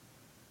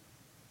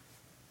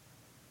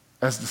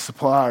as the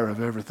supplier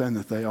of everything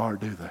that they are,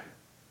 do they?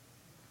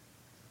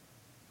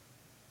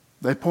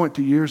 They point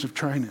to years of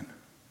training.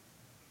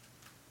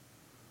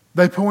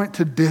 They point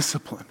to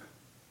discipline.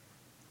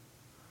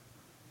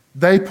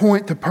 They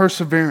point to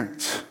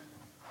perseverance.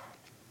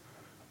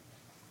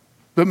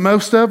 But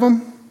most of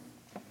them,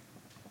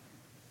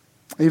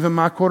 even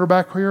my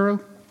quarterback hero,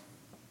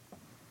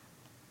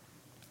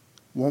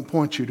 won't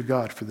point you to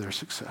God for their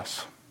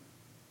success.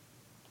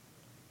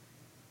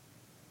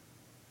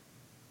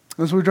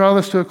 As we draw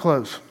this to a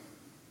close,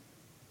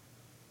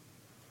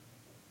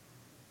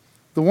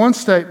 the one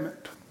statement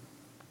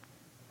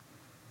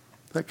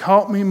that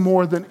caught me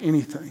more than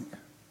anything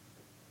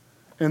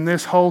in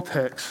this whole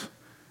text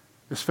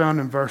is found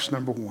in verse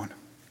number 1.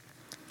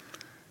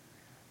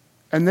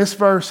 And this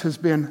verse has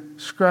been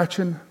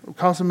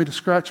causing me to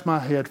scratch my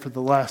head for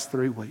the last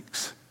 3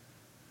 weeks.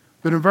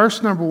 But in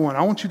verse number 1,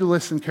 I want you to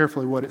listen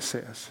carefully what it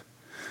says.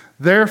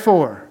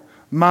 Therefore,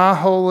 my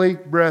holy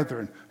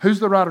brethren. Who's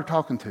the writer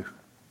talking to?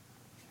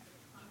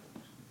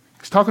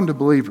 He's talking to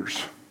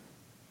believers.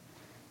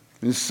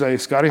 You say,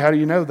 Scotty, how do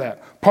you know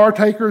that?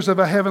 Partakers of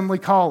a heavenly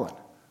calling.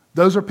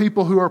 Those are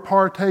people who are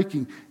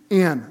partaking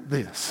in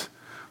this.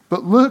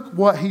 But look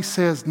what he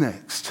says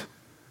next.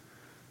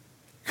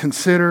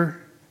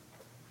 Consider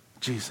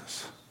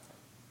Jesus.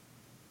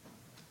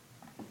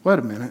 Wait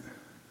a minute.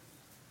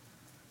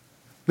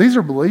 These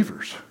are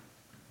believers.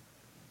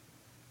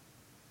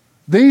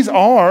 These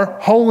are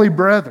holy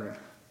brethren.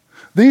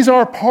 These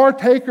are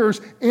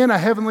partakers in a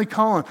heavenly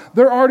calling.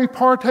 They're already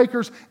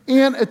partakers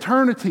in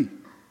eternity.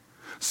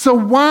 So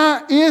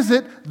why is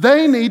it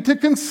they need to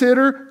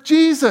consider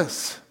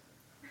Jesus?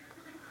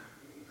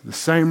 The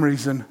same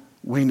reason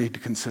we need to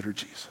consider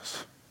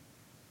Jesus.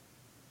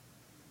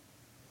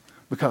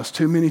 Because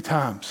too many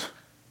times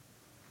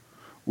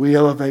we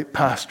elevate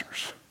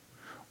pastors,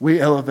 we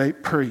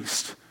elevate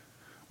priests,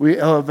 we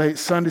elevate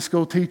Sunday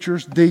school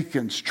teachers,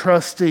 deacons,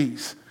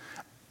 trustees,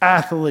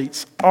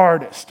 athletes,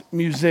 artists,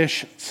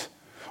 musicians.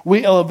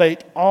 We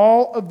elevate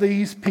all of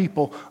these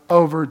people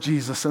over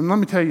Jesus. And let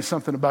me tell you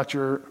something about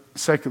your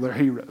secular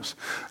heroes.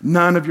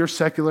 None of your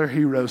secular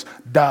heroes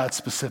died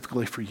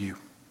specifically for you.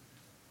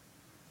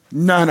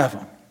 None of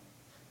them.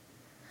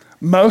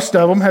 Most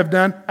of them have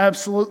done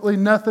absolutely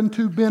nothing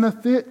to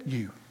benefit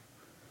you.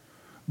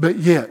 But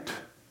yet,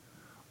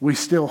 we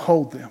still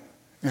hold them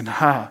in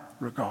high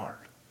regard.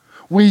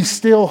 We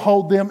still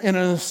hold them in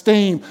an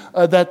esteem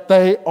that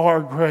they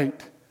are great.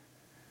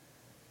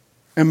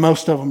 And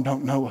most of them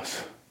don't know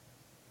us.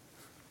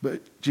 But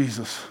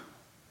Jesus,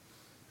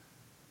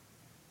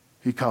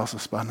 He calls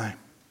us by name.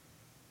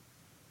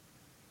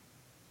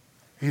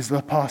 He's the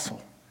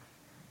apostle.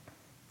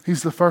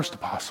 He's the first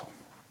apostle.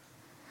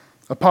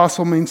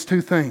 Apostle means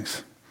two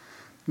things.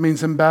 It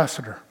means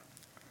ambassador.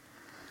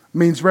 It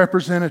means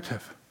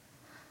representative.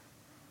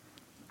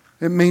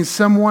 It means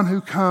someone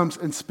who comes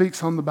and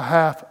speaks on the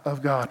behalf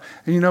of God.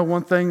 And you know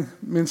one thing,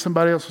 me and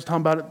somebody else was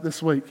talking about it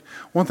this week.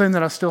 One thing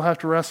that I still have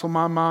to wrestle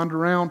my mind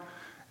around,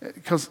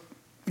 because,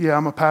 yeah,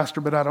 I'm a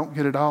pastor, but I don't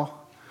get it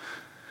all.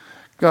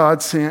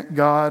 God sent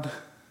God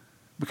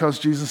because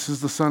Jesus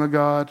is the Son of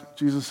God.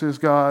 Jesus is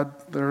God.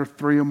 There are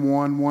three in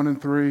one, one in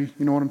three.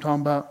 You know what I'm talking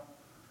about?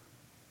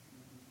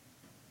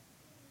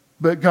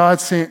 But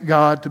God sent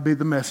God to be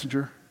the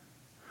messenger.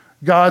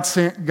 God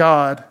sent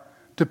God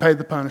to pay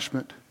the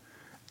punishment.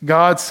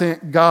 God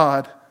sent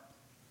God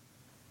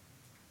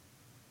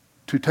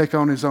to take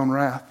on his own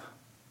wrath.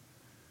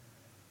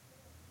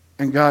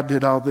 And God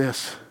did all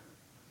this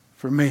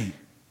for me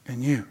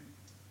and you.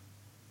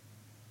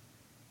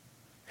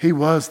 He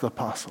was the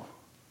apostle.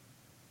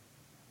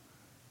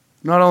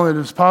 Not only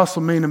does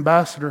apostle mean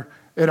ambassador,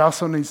 it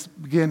also needs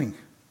beginning.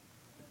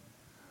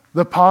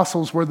 The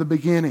apostles were the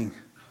beginning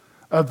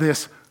of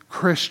this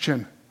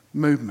Christian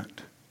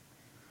movement.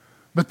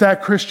 But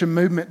that Christian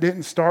movement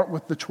didn't start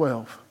with the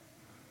 12.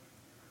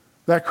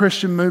 That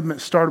Christian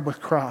movement started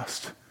with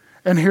Christ.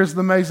 And here's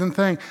the amazing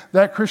thing.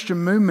 That Christian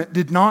movement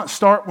did not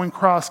start when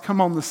Christ came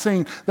on the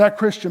scene. That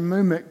Christian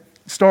movement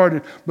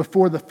started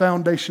before the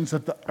foundations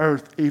of the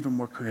earth even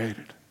were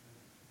created.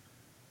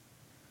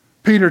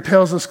 Peter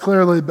tells us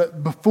clearly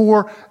that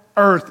before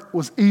earth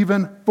was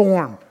even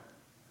formed,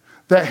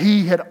 that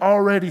he had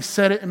already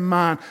set it in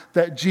mind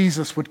that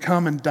Jesus would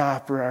come and die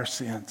for our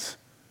sins.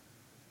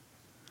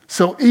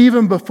 So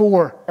even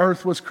before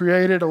earth was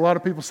created, a lot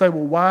of people say,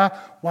 well, why?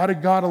 Why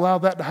did God allow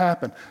that to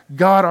happen?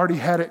 God already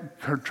had it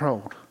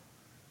controlled.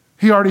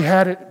 He already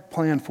had it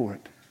planned for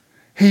it.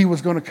 He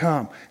was going to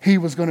come. He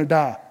was going to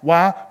die.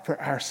 Why? For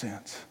our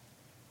sins.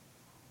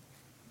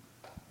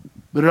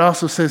 But it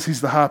also says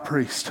he's the high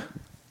priest.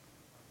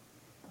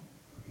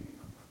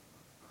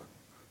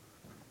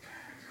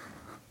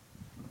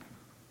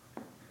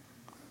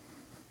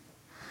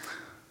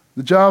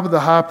 The job of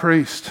the high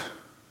priest,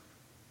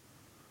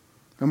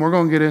 and we're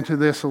going to get into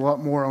this a lot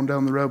more on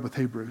down the road with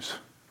Hebrews.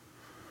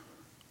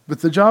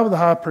 But the job of the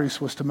high priest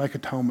was to make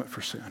atonement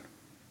for sin.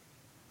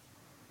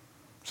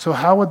 So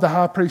how would the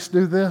high priest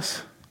do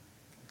this?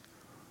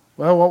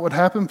 Well, what would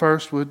happen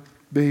first would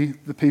be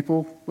the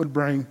people would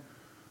bring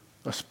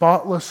a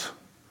spotless,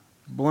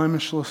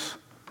 blemishless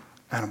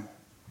animal.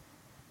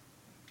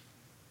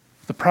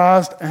 The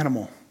prized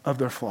animal of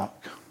their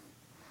flock.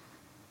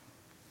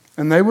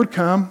 And they would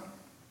come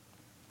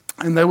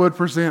and they would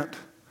present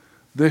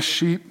this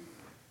sheep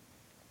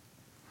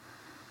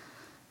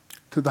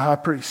to the high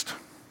priest.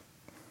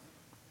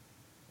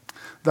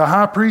 The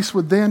high priest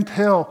would then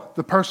tell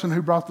the person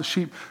who brought the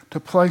sheep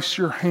to place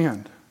your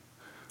hand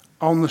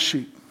on the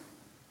sheep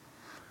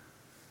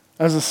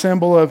as a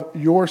symbol of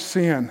your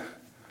sin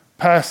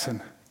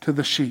passing to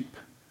the sheep.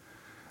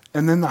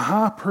 And then the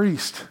high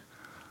priest,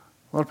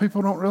 a lot of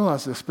people don't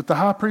realize this, but the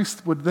high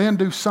priest would then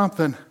do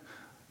something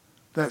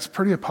that's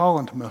pretty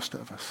appalling to most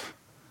of us.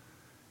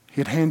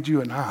 He'd hand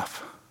you a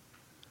knife.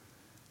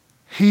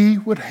 He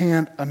would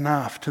hand a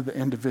knife to the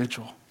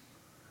individual,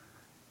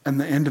 and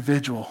the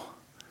individual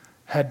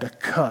had to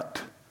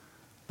cut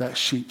that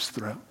sheep's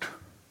throat.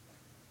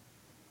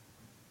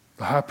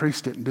 The high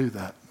priest didn't do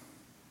that.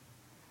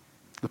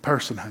 The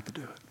person had to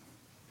do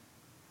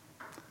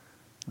it.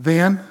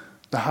 Then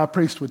the high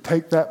priest would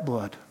take that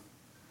blood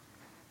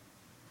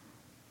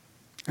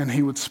and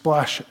he would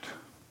splash it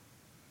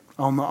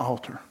on the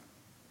altar.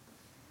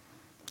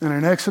 And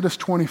in Exodus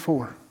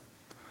 24,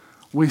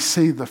 we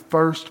see the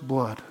first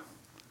blood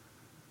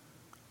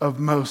of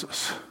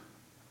Moses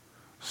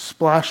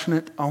splashing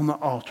it on the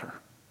altar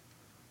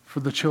for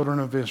the children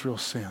of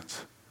Israel's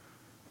sins.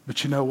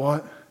 But you know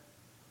what?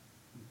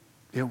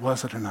 It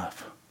wasn't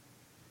enough.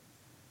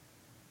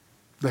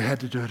 They had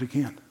to do it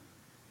again.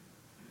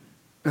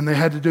 And they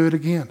had to do it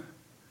again.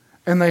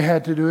 And they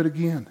had to do it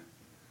again.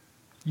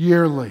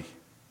 Yearly,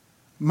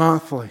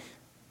 monthly.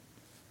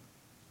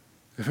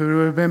 If it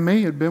would have been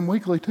me, it would have been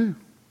weekly too.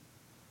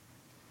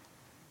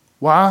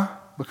 Why?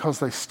 Because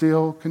they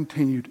still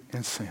continued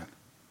in sin.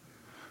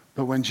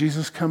 But when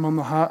Jesus come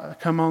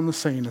on the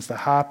scene as the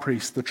high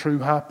priest, the true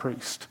high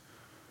priest,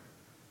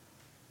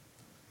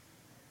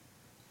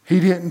 he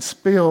didn't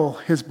spill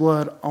his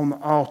blood on the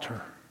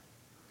altar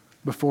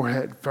before it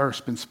had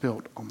first been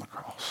spilled on the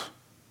cross.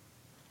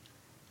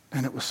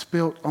 And it was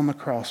spilled on the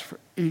cross for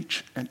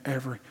each and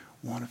every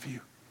one of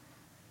you.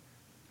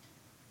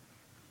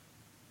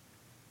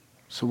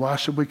 So why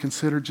should we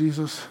consider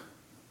Jesus?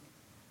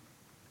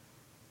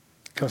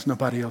 Because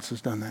nobody else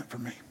has done that for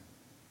me.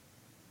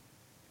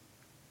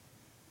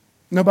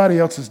 Nobody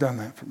else has done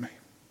that for me.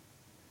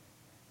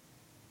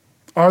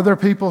 Are there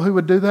people who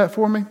would do that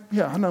for me?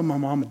 Yeah, I know my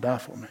mom would die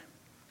for me.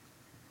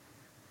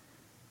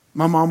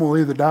 My mom will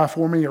either die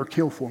for me or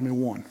kill for me,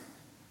 one.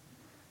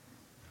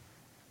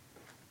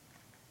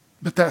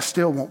 But that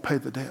still won't pay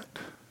the debt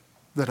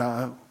that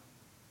I owe.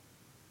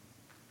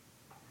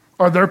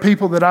 Are there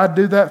people that I'd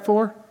do that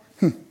for?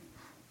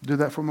 Do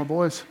that for my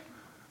boys.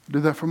 Do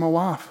that for my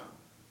wife.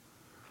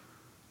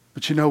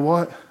 But you know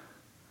what?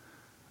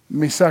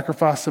 Me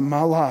sacrificing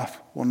my life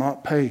will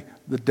not pay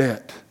the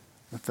debt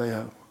that they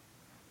owe.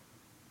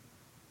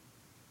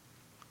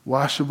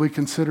 Why should we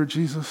consider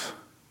Jesus?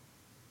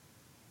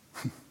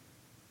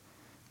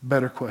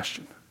 Better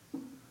question.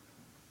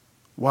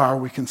 Why are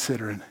we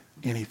considering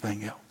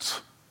anything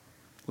else?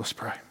 Let's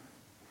pray.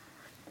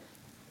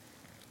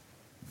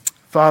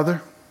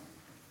 Father,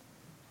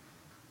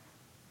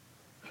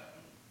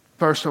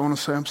 first I want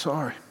to say I'm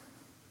sorry.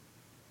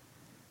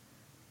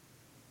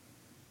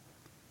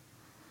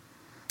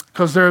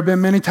 Because there have been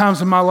many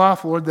times in my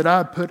life, Lord, that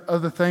I've put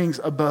other things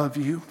above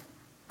you.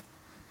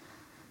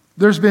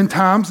 There's been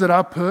times that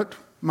I put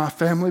my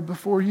family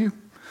before you.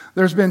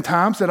 There's been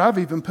times that I've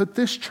even put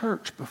this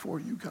church before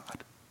you,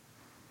 God.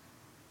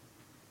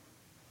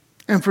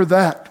 And for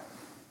that,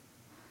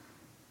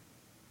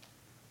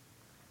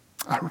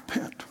 I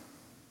repent.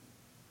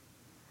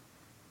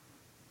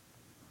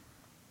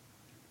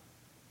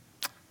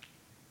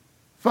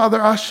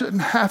 Father, I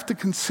shouldn't have to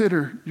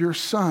consider your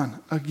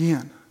son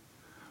again.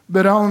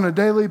 But on a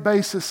daily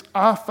basis,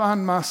 I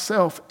find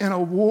myself in a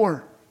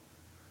war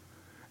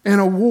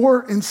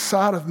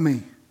inside of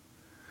me,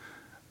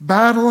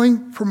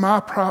 battling for my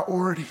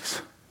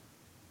priorities.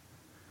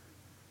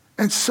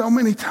 And so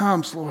many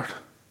times, Lord,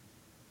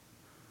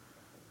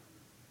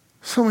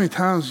 so many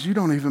times you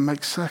don't even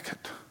make second.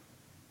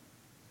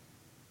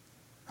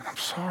 And I'm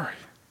sorry.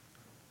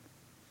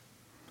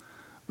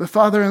 But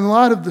Father, in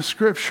light of the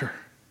scripture,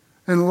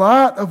 in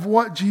light of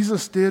what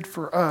Jesus did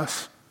for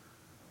us,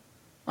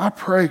 I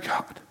pray,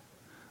 God,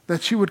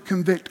 that you would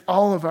convict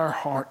all of our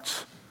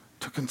hearts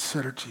to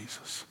consider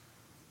Jesus.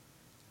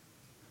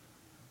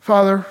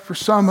 Father, for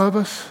some of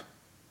us,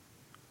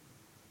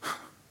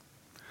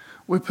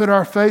 we put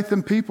our faith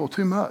in people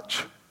too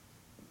much,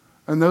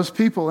 and those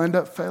people end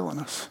up failing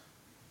us.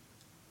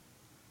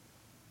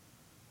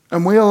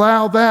 And we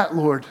allow that,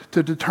 Lord,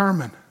 to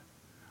determine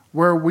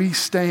where we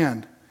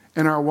stand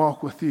in our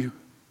walk with you.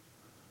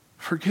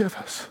 Forgive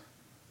us.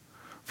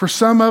 For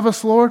some of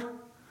us, Lord,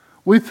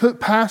 we put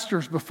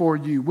pastors before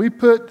you. We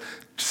put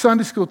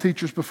Sunday school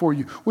teachers before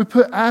you. We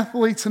put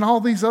athletes and all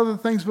these other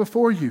things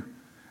before you.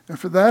 And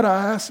for that,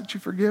 I ask that you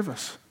forgive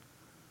us.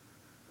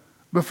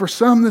 But for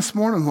some this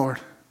morning, Lord,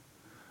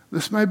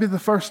 this may be the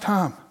first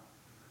time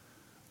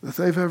that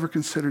they've ever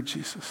considered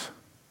Jesus.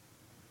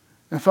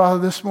 And Father,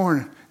 this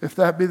morning, if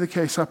that be the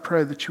case, I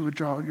pray that you would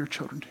draw your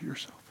children to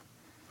yourself.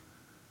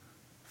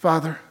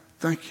 Father,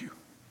 thank you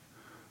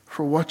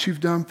for what you've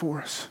done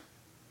for us.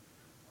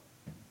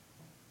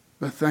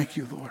 But thank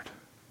you, Lord,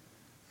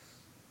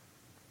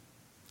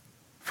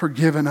 for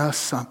giving us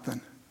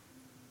something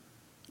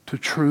to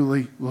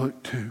truly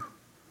look to,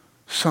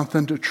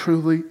 something to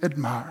truly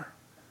admire.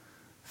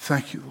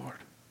 Thank you, Lord,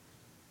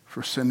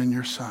 for sending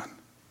your Son,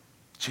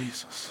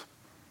 Jesus.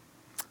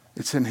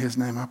 It's in his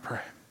name I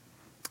pray.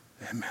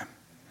 Amen.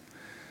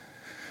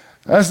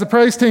 As the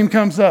praise team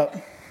comes up,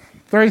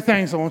 3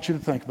 things I want you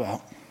to think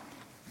about.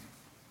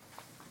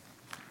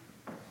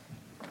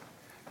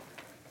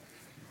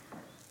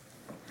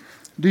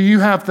 Do you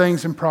have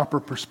things in proper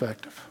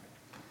perspective?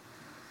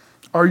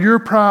 Are your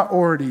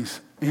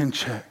priorities in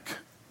check?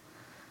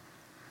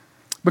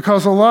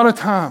 Because a lot of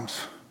times,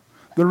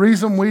 the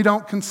reason we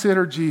don't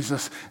consider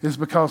Jesus is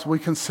because we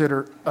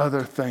consider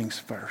other things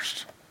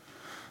first.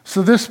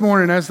 So this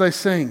morning, as they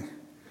sing,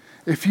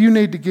 if you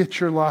need to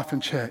get your life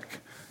in check,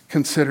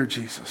 consider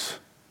Jesus.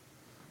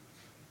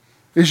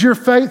 Is your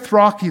faith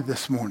rocky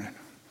this morning?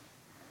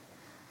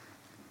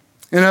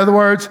 In other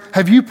words,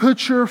 have you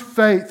put your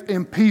faith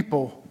in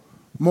people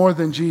more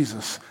than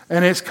Jesus,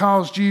 and it's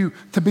caused you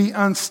to be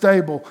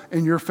unstable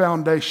in your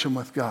foundation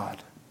with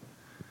God?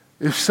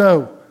 If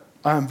so,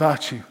 I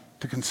invite you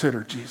to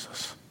consider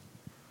Jesus.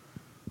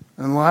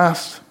 And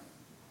last,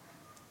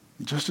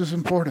 just as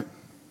important,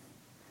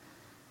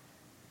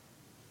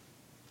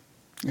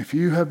 if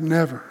you have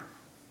never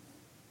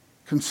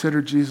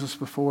considered Jesus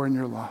before in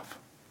your life,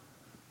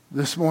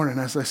 this morning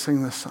as they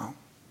sing this song,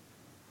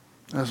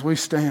 as we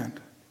stand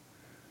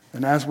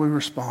and as we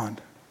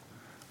respond,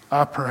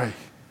 I pray,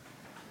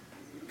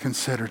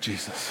 consider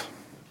Jesus.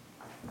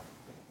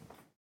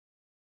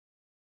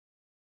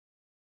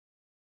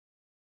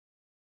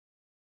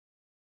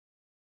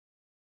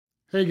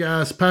 Hey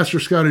guys, Pastor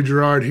Scotty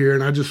Gerard here,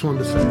 and I just wanted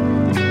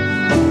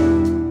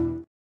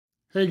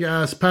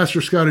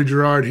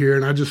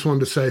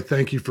to say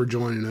thank you for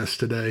joining us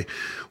today.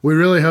 We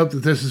really hope that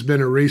this has been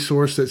a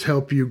resource that's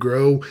helped you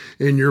grow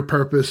in your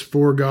purpose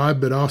for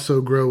God, but also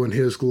grow in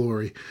His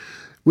glory.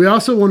 We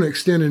also want to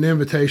extend an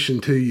invitation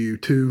to you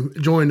to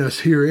join us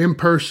here in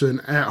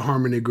person at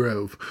Harmony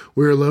Grove.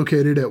 We are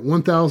located at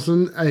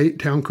 1008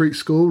 Town Creek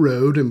School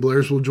Road in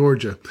Blairsville,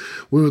 Georgia.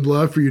 We would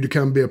love for you to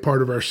come be a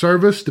part of our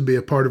service, to be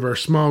a part of our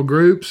small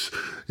groups.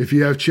 If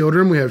you have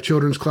children, we have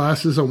children's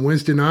classes on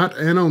Wednesday night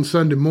and on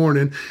Sunday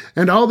morning,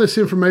 and all this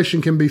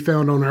information can be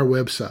found on our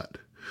website.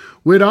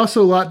 We'd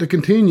also like to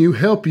continue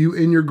help you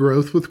in your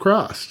growth with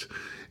Christ.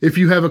 If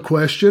you have a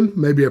question,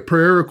 maybe a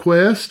prayer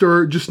request,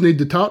 or just need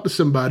to talk to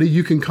somebody,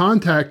 you can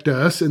contact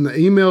us in the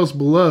emails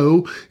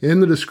below in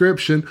the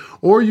description,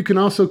 or you can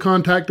also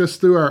contact us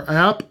through our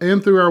app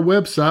and through our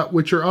website,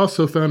 which are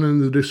also found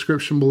in the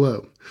description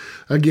below.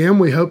 Again,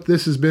 we hope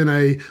this has been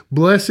a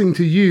blessing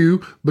to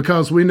you,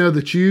 because we know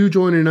that you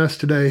joining us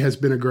today has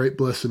been a great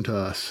blessing to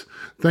us.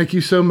 Thank you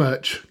so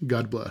much.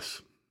 God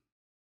bless.